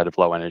being in a state of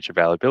low energy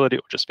availability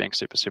or just being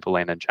super, super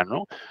lean in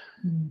general.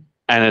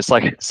 And it's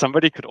like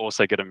somebody could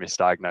also get a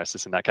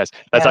misdiagnosis in that case.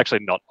 That's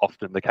actually not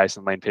often the case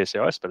in lean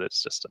PCOS, but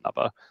it's just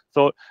another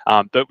thought.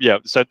 But yeah,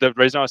 so the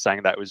reason I was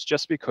saying that was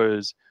just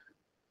because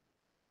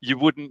you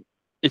wouldn't,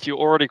 if you're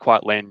already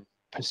quite lean,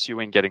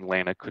 pursuing getting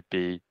leaner could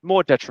be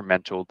more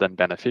detrimental than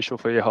beneficial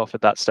for your health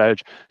at that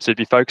stage. So you'd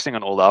be focusing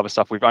on all the other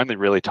stuff. We've only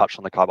really touched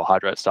on the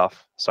carbohydrate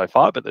stuff so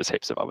far, but there's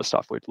heaps of other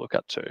stuff we'd look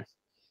at too.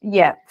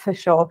 Yeah, for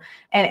sure.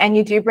 And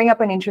you do bring up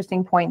an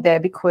interesting point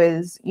there,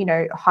 because,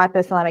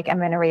 hypothalamic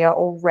amenorrhea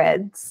or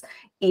REDS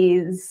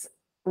is,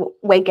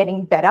 we're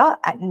getting better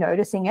at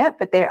noticing it,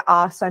 but there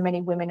are so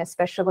many women,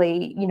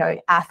 especially,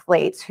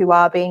 athletes, who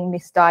are being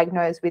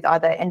misdiagnosed with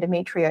either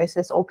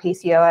endometriosis or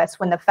PCOS,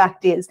 when the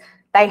fact is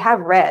they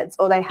have REDS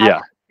or they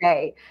have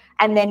HA.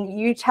 And then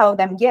you tell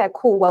them, yeah,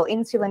 cool, well,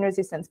 insulin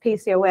resistance,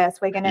 PCOS,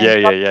 we're going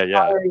to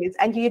calories,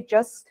 and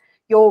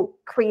you're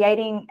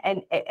creating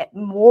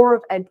more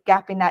of a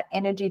gap in that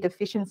energy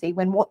deficiency,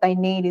 when what they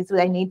need is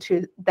they need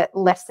to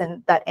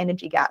lessen that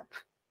energy gap.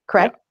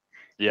 Correct?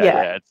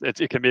 Yeah.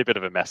 It can be a bit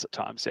of a mess at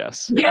times.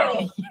 Yes.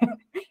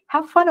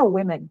 How fun are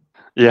women?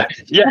 Yeah.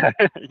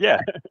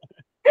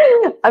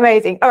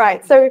 Amazing. All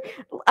right, so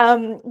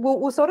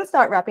we'll sort of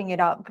start wrapping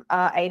it up,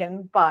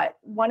 Aidan. But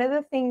one of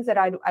the things that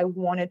I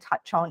want to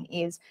touch on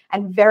is,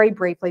 and very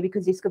briefly,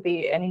 because this could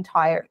be an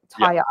entire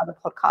other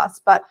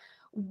podcast, but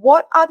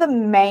what are the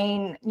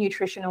main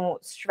nutritional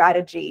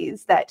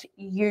strategies that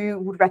you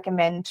would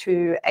recommend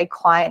to a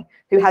client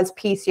who has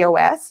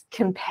PCOS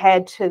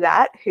compared to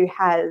that who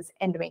has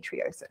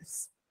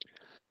endometriosis?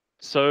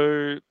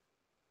 So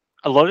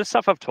a lot of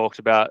stuff I've talked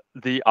about.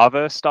 The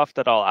other stuff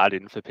that I'll add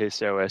in for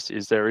PCOS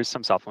is there is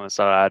some supplements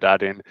that I'd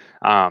add in.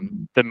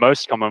 The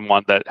most common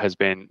one that has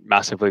been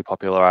massively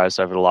popularized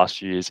over the last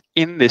few years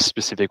in this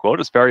specific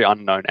world, it's very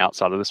unknown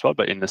outside of this world,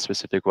 but in this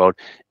specific world,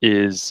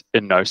 is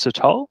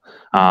inositol.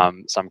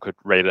 Some could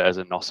read it as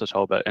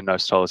inositol, but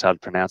inositol is how to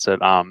pronounce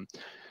it.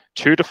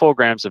 2 to 4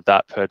 grams of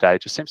that per day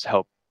just seems to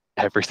help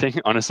everything.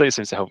 Honestly, it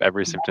seems to help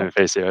every symptom of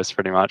PCOS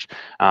pretty much.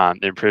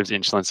 It improves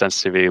insulin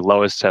sensitivity,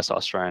 lowers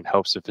testosterone,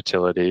 helps with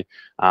fertility.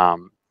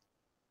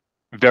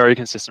 Very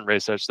consistent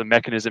research. The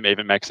mechanism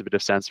even makes a bit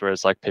of sense,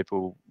 whereas like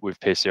people with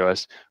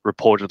PCOS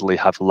reportedly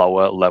have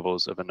lower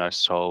levels of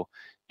inositol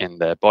in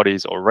their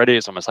bodies already.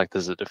 It's almost like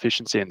there's a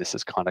deficiency, and this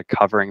is kind of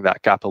covering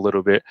that gap a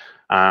little bit.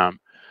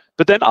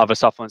 But then other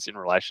supplements in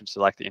relation to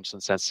like the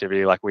insulin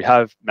sensitivity, like we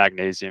have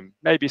magnesium,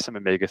 maybe some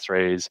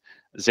omega-3s,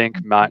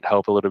 zinc might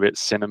help a little bit,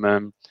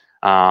 cinnamon,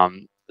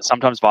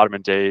 sometimes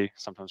vitamin D,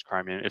 sometimes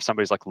chromium. If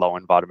somebody's like low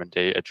in vitamin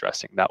D,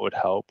 addressing that would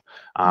help.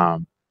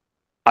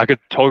 I could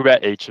talk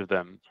about each of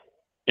them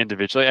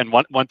individually. And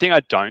one thing I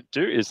don't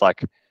do is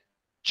like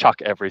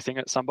chuck everything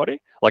at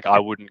somebody. Like I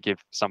wouldn't give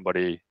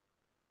somebody,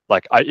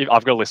 like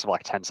I've got a list of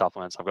like 10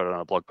 supplements. I've got it on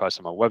a blog post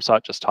on my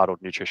website just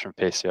titled Nutrition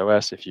for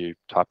PCOS. If you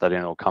type that in,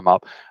 it'll come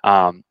up.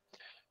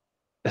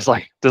 There's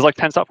like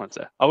 10 supplements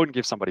there. I wouldn't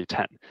give somebody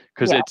 10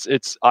 because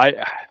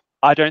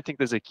I don't think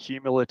there's a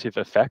cumulative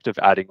effect of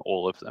adding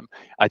all of them.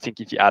 I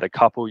think if you add a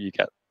couple, you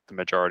get the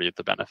majority of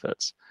the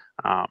benefits.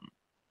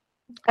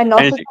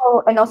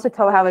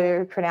 Inositol, however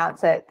you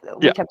pronounce it,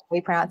 whichever we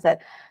pronounce it,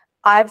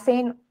 I've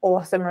seen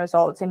awesome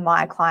results in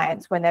my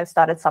clients when they've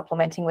started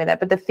supplementing with it.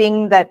 But the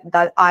thing that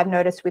I've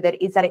noticed with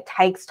it is that it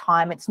takes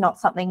time. It's not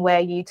something where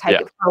you take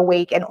it for a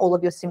week and all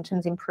of your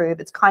symptoms improve.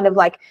 It's kind of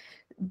like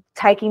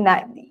taking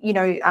that,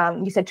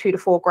 you said 2 to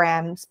 4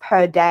 grams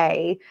per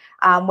day,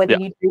 whether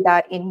you do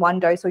that in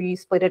one dose or you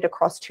split it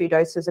across 2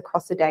 doses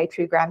across the day,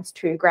 2 grams,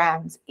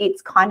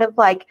 it's kind of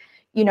like,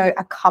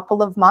 a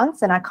couple of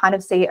months. And I kind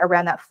of see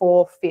around that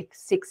 4, 5,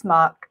 6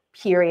 mark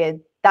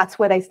period, that's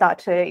where they start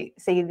to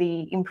see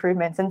the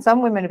improvements. And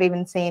some women have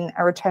even seen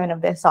a return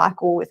of their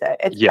cycle with it.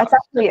 It's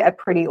actually a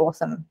pretty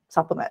awesome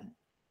supplement.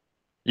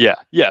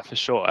 Yeah, for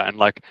sure. And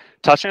like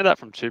touching on that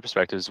from 2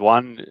 perspectives.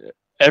 One,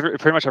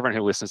 pretty much everyone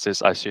who listens to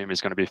this, I assume,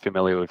 is going to be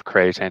familiar with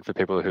creatine for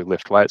people who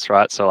lift weights,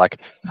 right? So like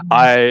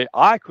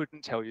I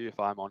couldn't tell you if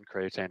I'm on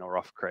creatine or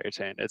off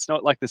creatine. It's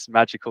not like this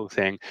magical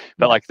thing,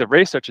 but like the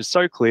research is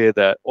so clear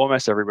that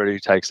almost everybody who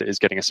takes it is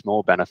getting a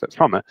small benefit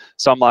from it.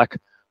 So I'm like,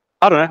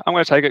 I don't know, I'm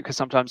going to take it because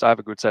sometimes I have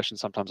a good session,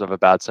 sometimes I have a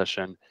bad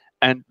session.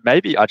 And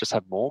maybe I just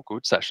have more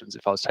good sessions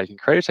if I was taking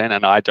creatine,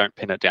 and I don't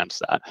pin it down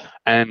to that.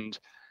 And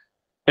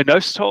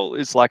inositol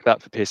is like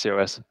that for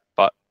PCOS,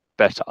 but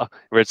better,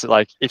 where it's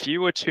like if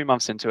you were 2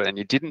 months into it and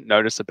you didn't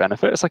notice the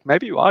benefit, it's like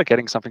maybe you are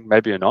getting something,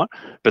 maybe you're not.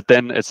 But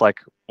then it's like,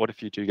 what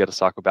if you do get a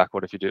cycle back?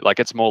 What if you do? Like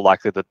it's more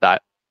likely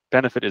that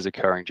benefit is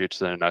occurring due to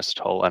the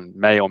inositol and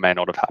may or may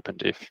not have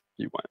happened if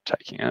you weren't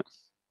taking it.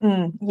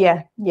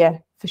 Yeah,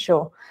 for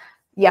sure.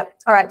 Yep.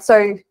 All right.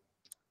 So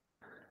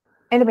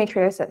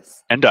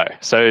endometriosis. Endo.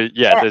 So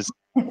there's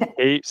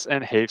heaps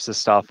and heaps of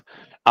stuff.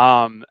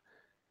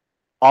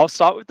 I'll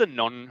start with the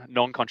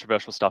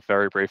non-controversial stuff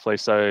very briefly.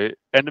 So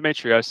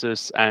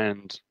endometriosis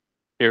and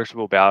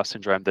irritable bowel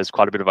syndrome, there's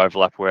quite a bit of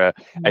overlap where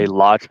a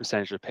large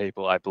percentage of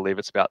people, I believe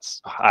it's about,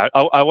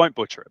 I won't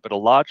butcher it, but a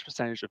large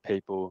percentage of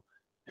people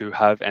who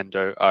have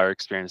endo are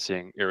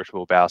experiencing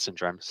irritable bowel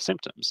syndrome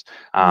symptoms,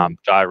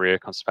 diarrhea,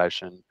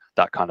 constipation,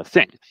 that kind of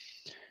thing.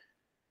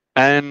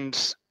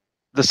 And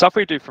the stuff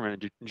we do from a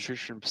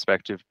nutrition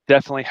perspective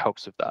definitely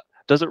helps with that.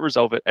 Does it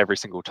resolve it every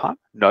single time?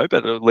 No,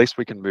 but at least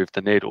we can move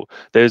the needle.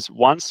 There's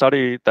one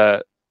study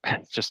that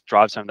just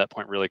drives home that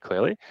point really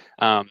clearly.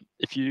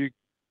 If you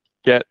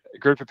get a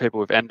group of people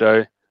with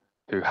endo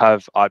who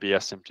have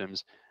IBS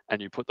symptoms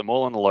and you put them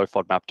all on a low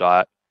FODMAP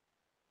diet,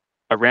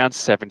 around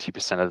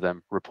 70% of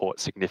them report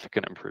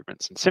significant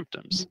improvements in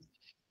symptoms.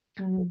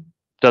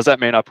 Does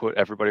that mean I put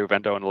everybody with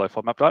endo on a low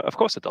FODMAP diet? Of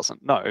course it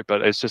doesn't. No,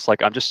 but it's just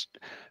like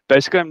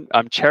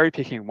I'm cherry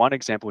picking one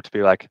example to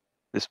be like,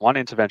 this one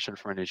intervention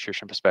from a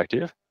nutrition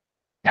perspective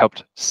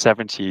helped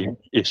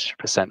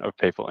 70-ish% of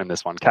people in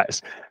this one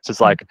case. So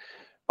it's like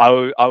I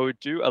would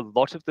do a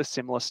lot of the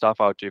similar stuff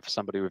I would do for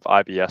somebody with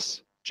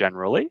IBS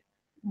generally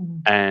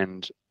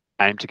and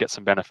aim to get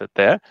some benefit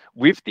there,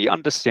 with the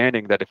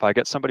understanding that if I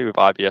get somebody with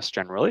IBS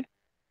generally,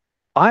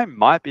 I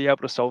might be able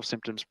to solve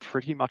symptoms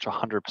pretty much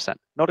 100%.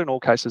 Not in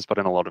all cases, but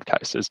in a lot of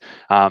cases.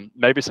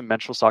 Maybe some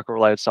menstrual cycle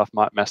related stuff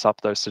might mess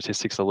up those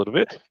statistics a little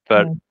bit,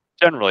 but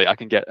generally I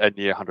can get a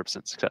near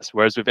 100% success.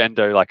 Whereas with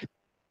endo, like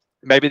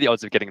maybe the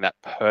odds of getting that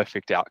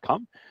perfect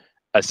outcome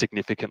are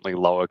significantly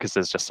lower because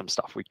there's just some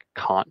stuff we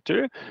can't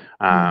do.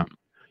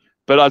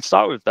 But I'd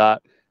start with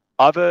that.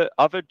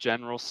 Other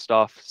general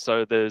stuff.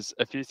 So there's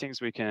a few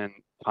things we can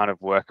kind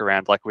of work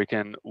around. Like we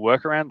can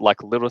work around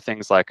like little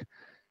things like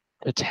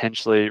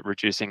potentially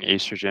reducing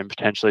estrogen,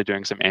 potentially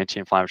doing some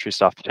anti-inflammatory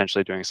stuff,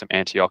 potentially doing some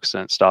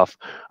antioxidant stuff.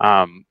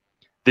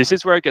 This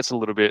is where it gets a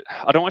little bit,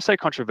 I don't want to say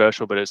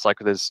controversial, but it's like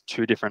there's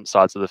 2 different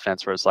sides of the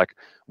fence where it's like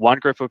one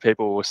group of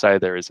people will say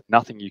there is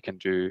nothing you can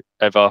do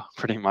ever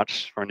pretty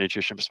much from a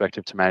nutrition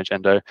perspective to manage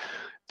endo.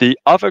 The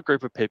other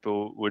group of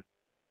people would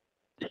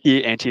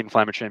hear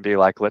anti-inflammatory and be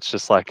like, let's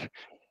just like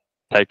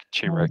take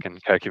turmeric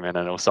and curcumin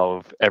and it'll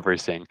solve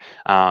everything.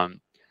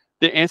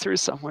 The answer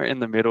is somewhere in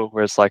the middle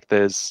where it's like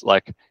there's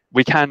like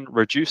we can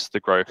reduce the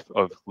growth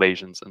of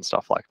lesions and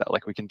stuff like that.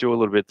 Like we can do a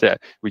little bit there.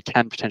 We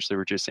can potentially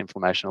reduce the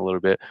inflammation a little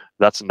bit.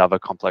 That's another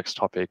complex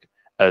topic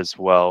as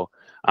well.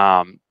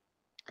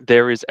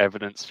 There is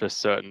evidence for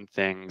certain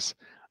things.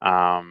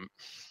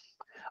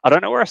 I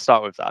don't know where I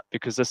start with that,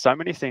 because there's so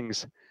many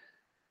things.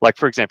 Like,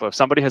 for example, if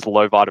somebody has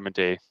low vitamin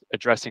D,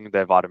 addressing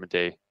their vitamin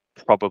D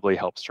probably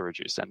helps to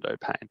reduce endo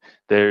pain.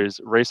 There's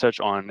research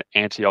on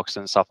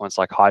antioxidant supplements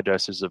like high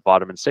doses of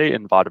vitamin C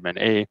and vitamin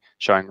E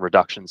showing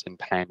reductions in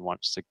pain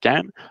once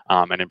again,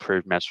 and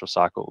improved menstrual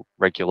cycle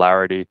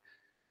regularity.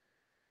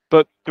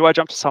 But do I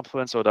jump to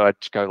supplements, or do I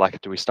go like,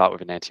 do we start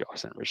with an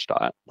antioxidant-rich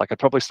diet? Like, I'd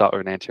probably start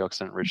with an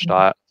antioxidant-rich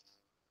diet.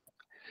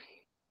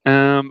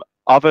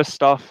 Other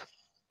stuff,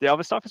 the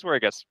other stuff is where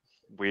it gets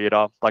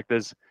weirder. Like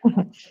there's,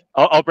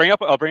 I'll bring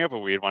up a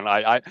weird one.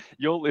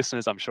 Your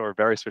listeners, I'm sure, are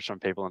very switched on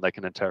people, and they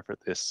can interpret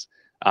this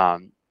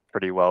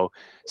pretty well.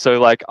 So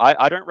like,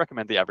 I don't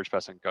recommend the average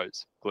person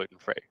goes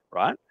gluten-free,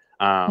 right?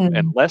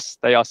 Unless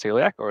they are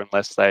celiac, or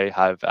unless they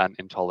have an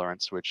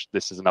intolerance, which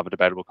this is another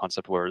debatable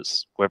concept,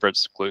 whether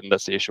it's gluten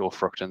that's the issue, or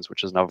fructans,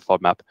 which is another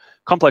FODMAP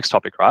complex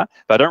topic, right?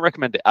 But I don't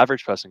recommend the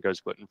average person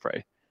goes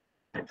gluten-free.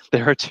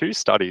 There are 2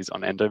 studies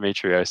on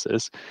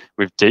endometriosis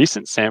with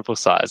decent sample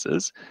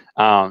sizes.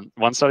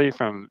 One study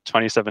from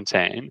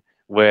 2017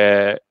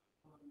 where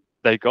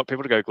they got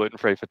people to go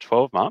gluten-free for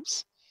 12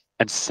 months,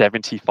 and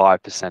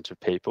 75% of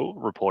people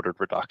reported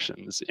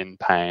reductions in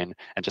pain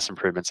and just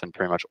improvements in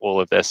pretty much all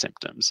of their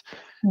symptoms.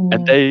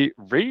 And they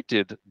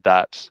redid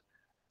that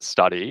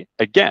study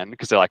again,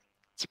 because they're like,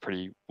 it's a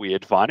pretty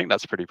weird finding,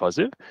 that's pretty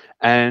positive.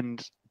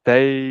 And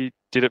they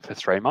did it for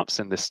 3 months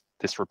in this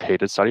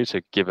repeated study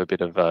to give a bit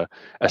of a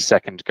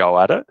second go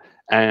at it.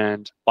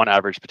 And on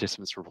average,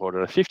 participants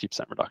reported a 50%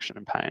 reduction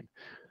in pain.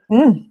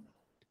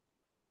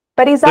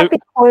 But is that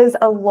because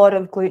a lot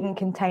of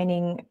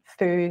gluten-containing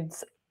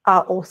foods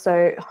are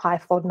also high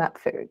FODMAP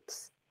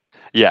foods?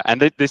 Yeah,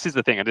 and this is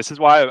the thing, and this is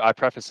why I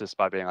preface this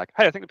by being like,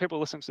 hey, I think the people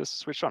listening to this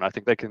switch on. I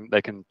think they can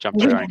jump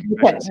to their own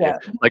conclusions here.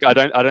 Like, I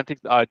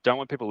don't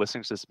want people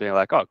listening to this being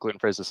like, oh,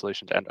 gluten-free is the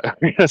solution to endo.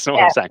 That's not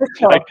what I'm saying.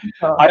 Sure, like,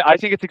 I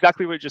think it's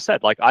exactly what you just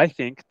said. Like, I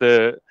think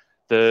the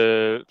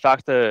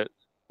fact that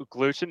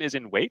gluten is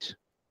in wheat,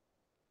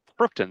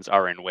 fructans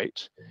are in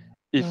wheat.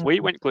 If we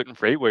went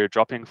gluten-free, we're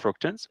dropping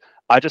fructans.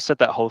 I just said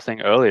that whole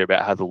thing earlier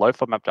about how the low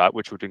FODMAP diet,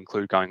 which would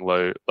include going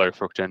low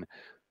fructan,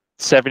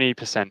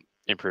 70%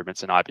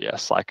 improvements in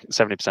IBS. Like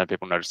 70% of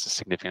people notice a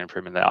significant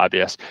improvement in their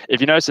IBS.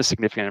 If you notice a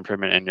significant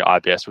improvement in your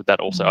IBS, would that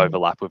also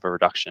overlap with a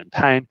reduction in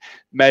pain?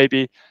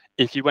 Maybe.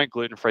 If you went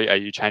gluten-free, are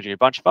you changing a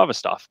bunch of other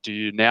stuff? Do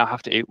you now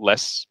have to eat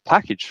less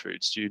packaged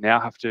foods? Do you now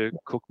have to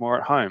cook more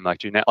at home?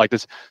 Like,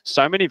 there's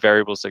so many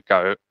variables that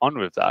go on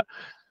with that.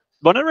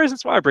 One of the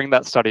reasons why I bring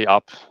that study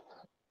up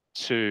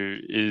too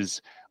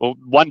is, well,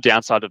 one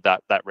downside of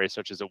that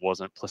research is it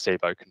wasn't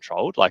placebo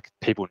controlled. Like,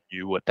 people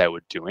knew what they were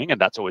doing, and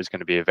that's always going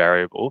to be a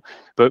variable.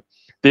 But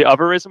the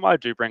other reason why I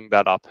do bring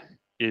that up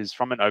is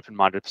from an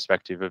open-minded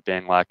perspective of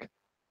being like,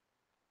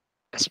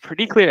 there's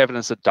pretty clear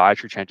evidence that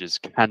dietary changes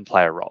can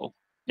play a role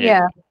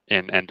in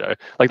endo.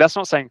 Like, that's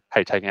not saying,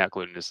 hey, taking out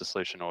gluten is the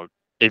solution, or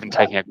even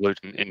taking out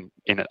gluten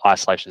in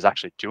isolation is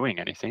actually doing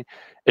anything.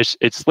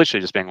 It's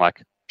literally just being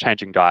like,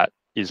 changing diet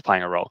is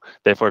playing a role.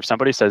 Therefore, if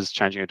somebody says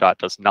changing a diet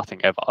does nothing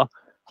ever,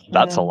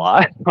 that's a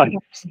lie.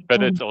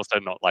 But it's also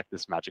not like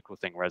this magical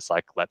thing where it's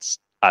like, let's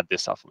add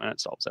this supplement, it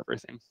solves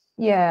everything.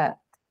 Yeah,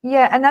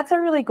 and that's a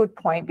really good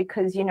point,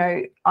 because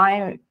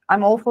I'm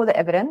all for the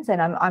evidence,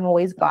 and I'm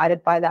always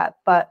guided by that.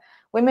 But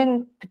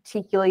women,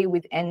 particularly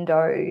with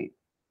endo,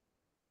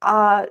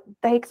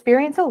 they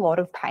experience a lot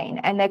of pain,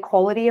 and their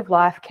quality of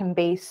life can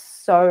be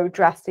so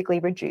drastically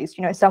reduced.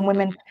 Some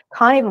women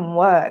can't even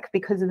work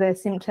because their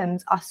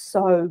symptoms are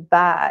so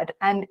bad,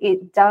 and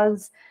it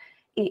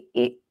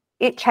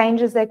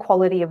changes their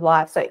quality of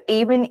life. So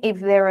even if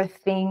there are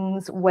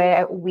things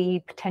where we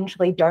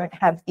potentially don't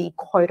have the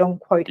quote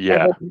unquote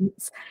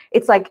evidence,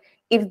 it's like,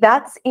 if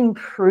that's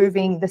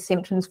improving the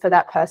symptoms for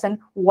that person,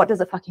 what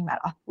does it fucking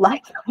matter?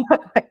 Like,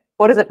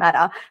 what does it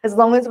matter? As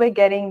long as we're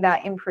getting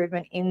that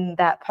improvement in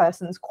that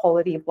person's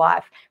quality of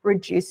life,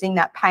 reducing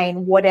that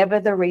pain, whatever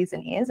the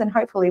reason is, and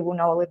hopefully we'll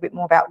know a little bit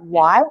more about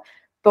why,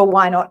 but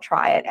why not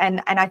try it?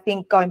 And I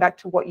think, going back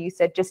to what you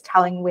said, just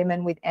telling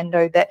women with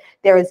endo that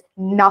there is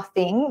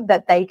nothing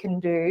that they can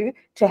do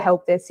to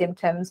help their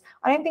symptoms,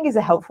 I don't think is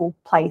a helpful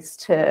place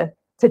to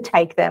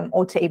take them,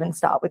 or to even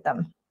start with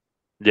them.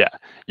 Yeah,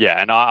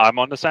 and I'm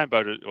on the same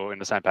boat, or in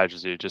the same page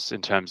as you, just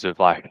in terms of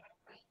like,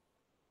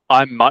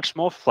 I'm much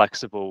more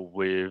flexible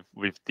with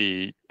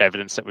the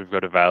evidence that we've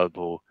got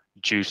available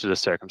due to the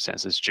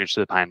circumstances, due to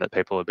the pain that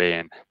people are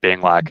being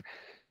like,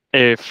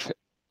 if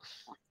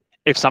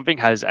something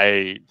has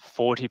a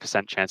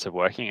 40% chance of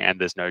working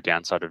and there's no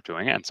downside of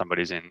doing it, and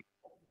somebody's in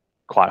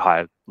quite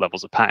high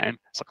levels of pain,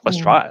 it's like, let's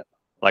try it.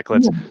 Like,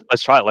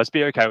 let's try it. Let's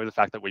be okay with the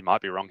fact that we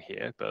might be wrong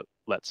here, but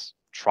let's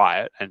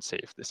try it and see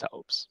if this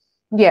helps.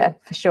 Yeah,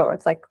 for sure.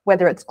 It's like,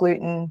 whether it's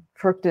gluten,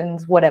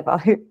 fructans, whatever.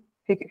 Who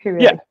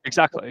really? Yeah,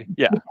 exactly.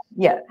 Yeah.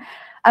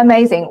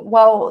 Amazing.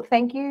 Well,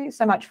 thank you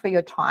so much for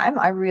your time.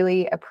 I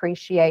really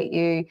appreciate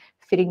you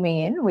fitting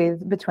me in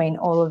with between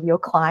all of your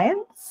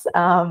clients.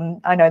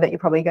 I know that you're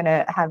probably going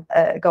to have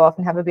go off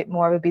and have a bit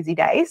more of a busy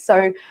day.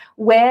 So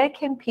where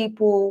can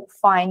people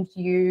find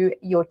you,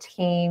 your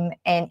team,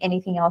 and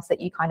anything else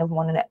that you kind of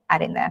wanted to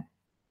add in there?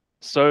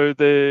 So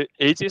the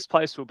easiest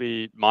place will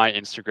be my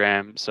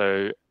Instagram.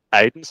 So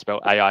Aidan,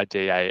 spelled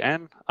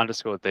AIDAN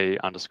 _the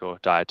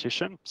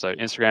 _dietitian. So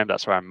Instagram,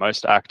 that's where I'm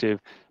most active.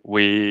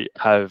 We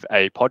have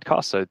a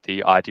podcast, so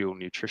the Ideal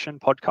Nutrition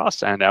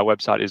podcast, and our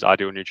website is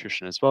Ideal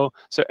Nutrition as well.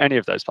 So any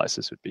of those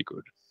places would be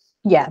good.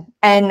 Yeah.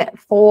 And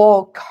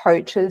for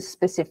coaches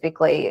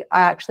specifically,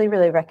 I actually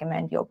really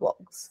recommend your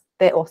blogs.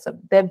 They're awesome.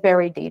 They're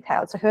very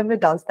detailed. So whoever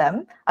does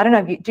them, I don't know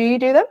if you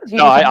do them?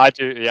 No, I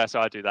do. Yeah, so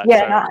I do that.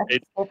 Yeah,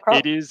 so nice.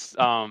 it is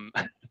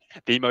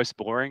the most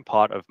boring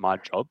part of my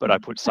job, but I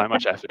put so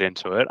much effort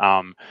into it.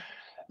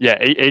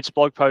 Yeah, each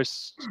blog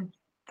post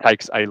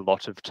takes a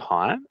lot of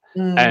time,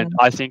 and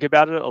I think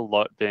about it a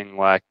lot, being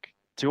like,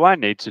 do I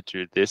need to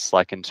do this?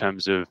 Like, in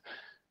terms of,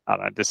 I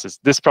don't know, this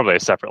is probably a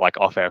separate, like,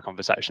 off-air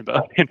conversation,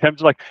 but in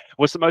terms of, like,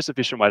 what's the most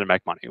efficient way to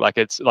make money? Like,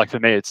 it's like, for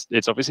me,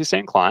 it's obviously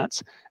seeing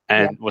clients,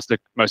 and what's the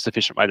most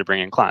efficient way to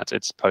bring in clients?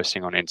 It's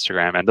posting on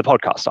Instagram, and the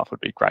podcast stuff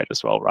would be great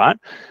as well, right?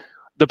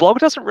 The blog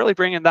doesn't really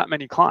bring in that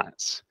many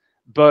clients,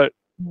 but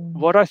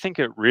what I think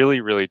it really,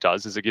 really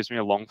does is it gives me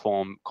a long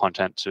form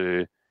content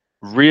to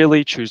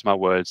really choose my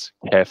words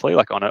carefully.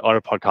 Like on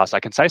a podcast, I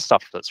can say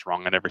stuff that's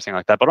wrong and everything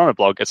like that. But on a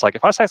blog, it's like,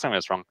 if I say something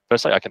that's wrong,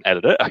 firstly, I can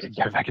edit it. I can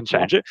go back and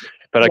change it,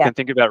 but I can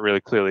think about it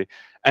really clearly.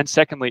 And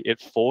secondly, it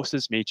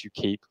forces me to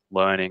keep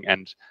learning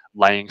and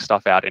laying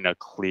stuff out in a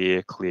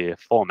clear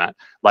format.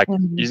 Like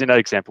using that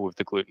example with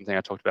the gluten thing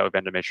I talked about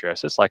with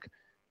endometriosis, like,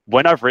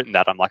 when I've written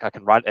that, I'm like, I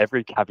can write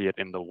every caveat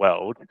in the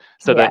world,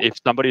 so that if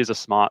somebody is a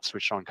smart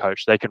switched on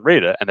coach, they can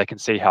read it and they can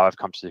see how I've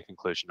come to the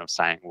conclusion of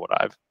saying what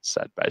I've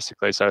said,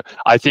 basically. So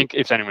I think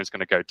if anyone's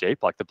going to go deep,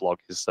 like, the blog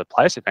is the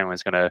place. If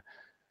anyone's going to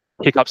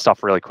pick up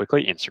stuff really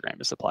quickly,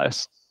 Instagram is the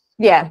place.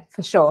 Yeah,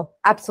 for sure.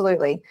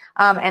 Absolutely.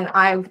 And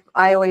I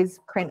always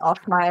print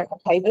off my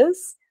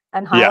papers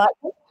and highlight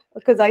them,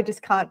 because I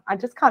just can't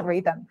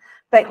read them.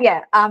 But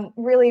yeah,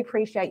 really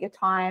appreciate your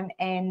time.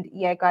 And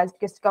yeah, guys,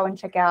 just go and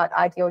check out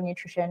Ideal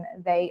Nutrition.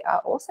 They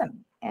are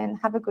awesome. And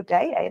have a good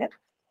day, Aidan.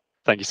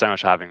 Thank you so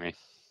much for having me.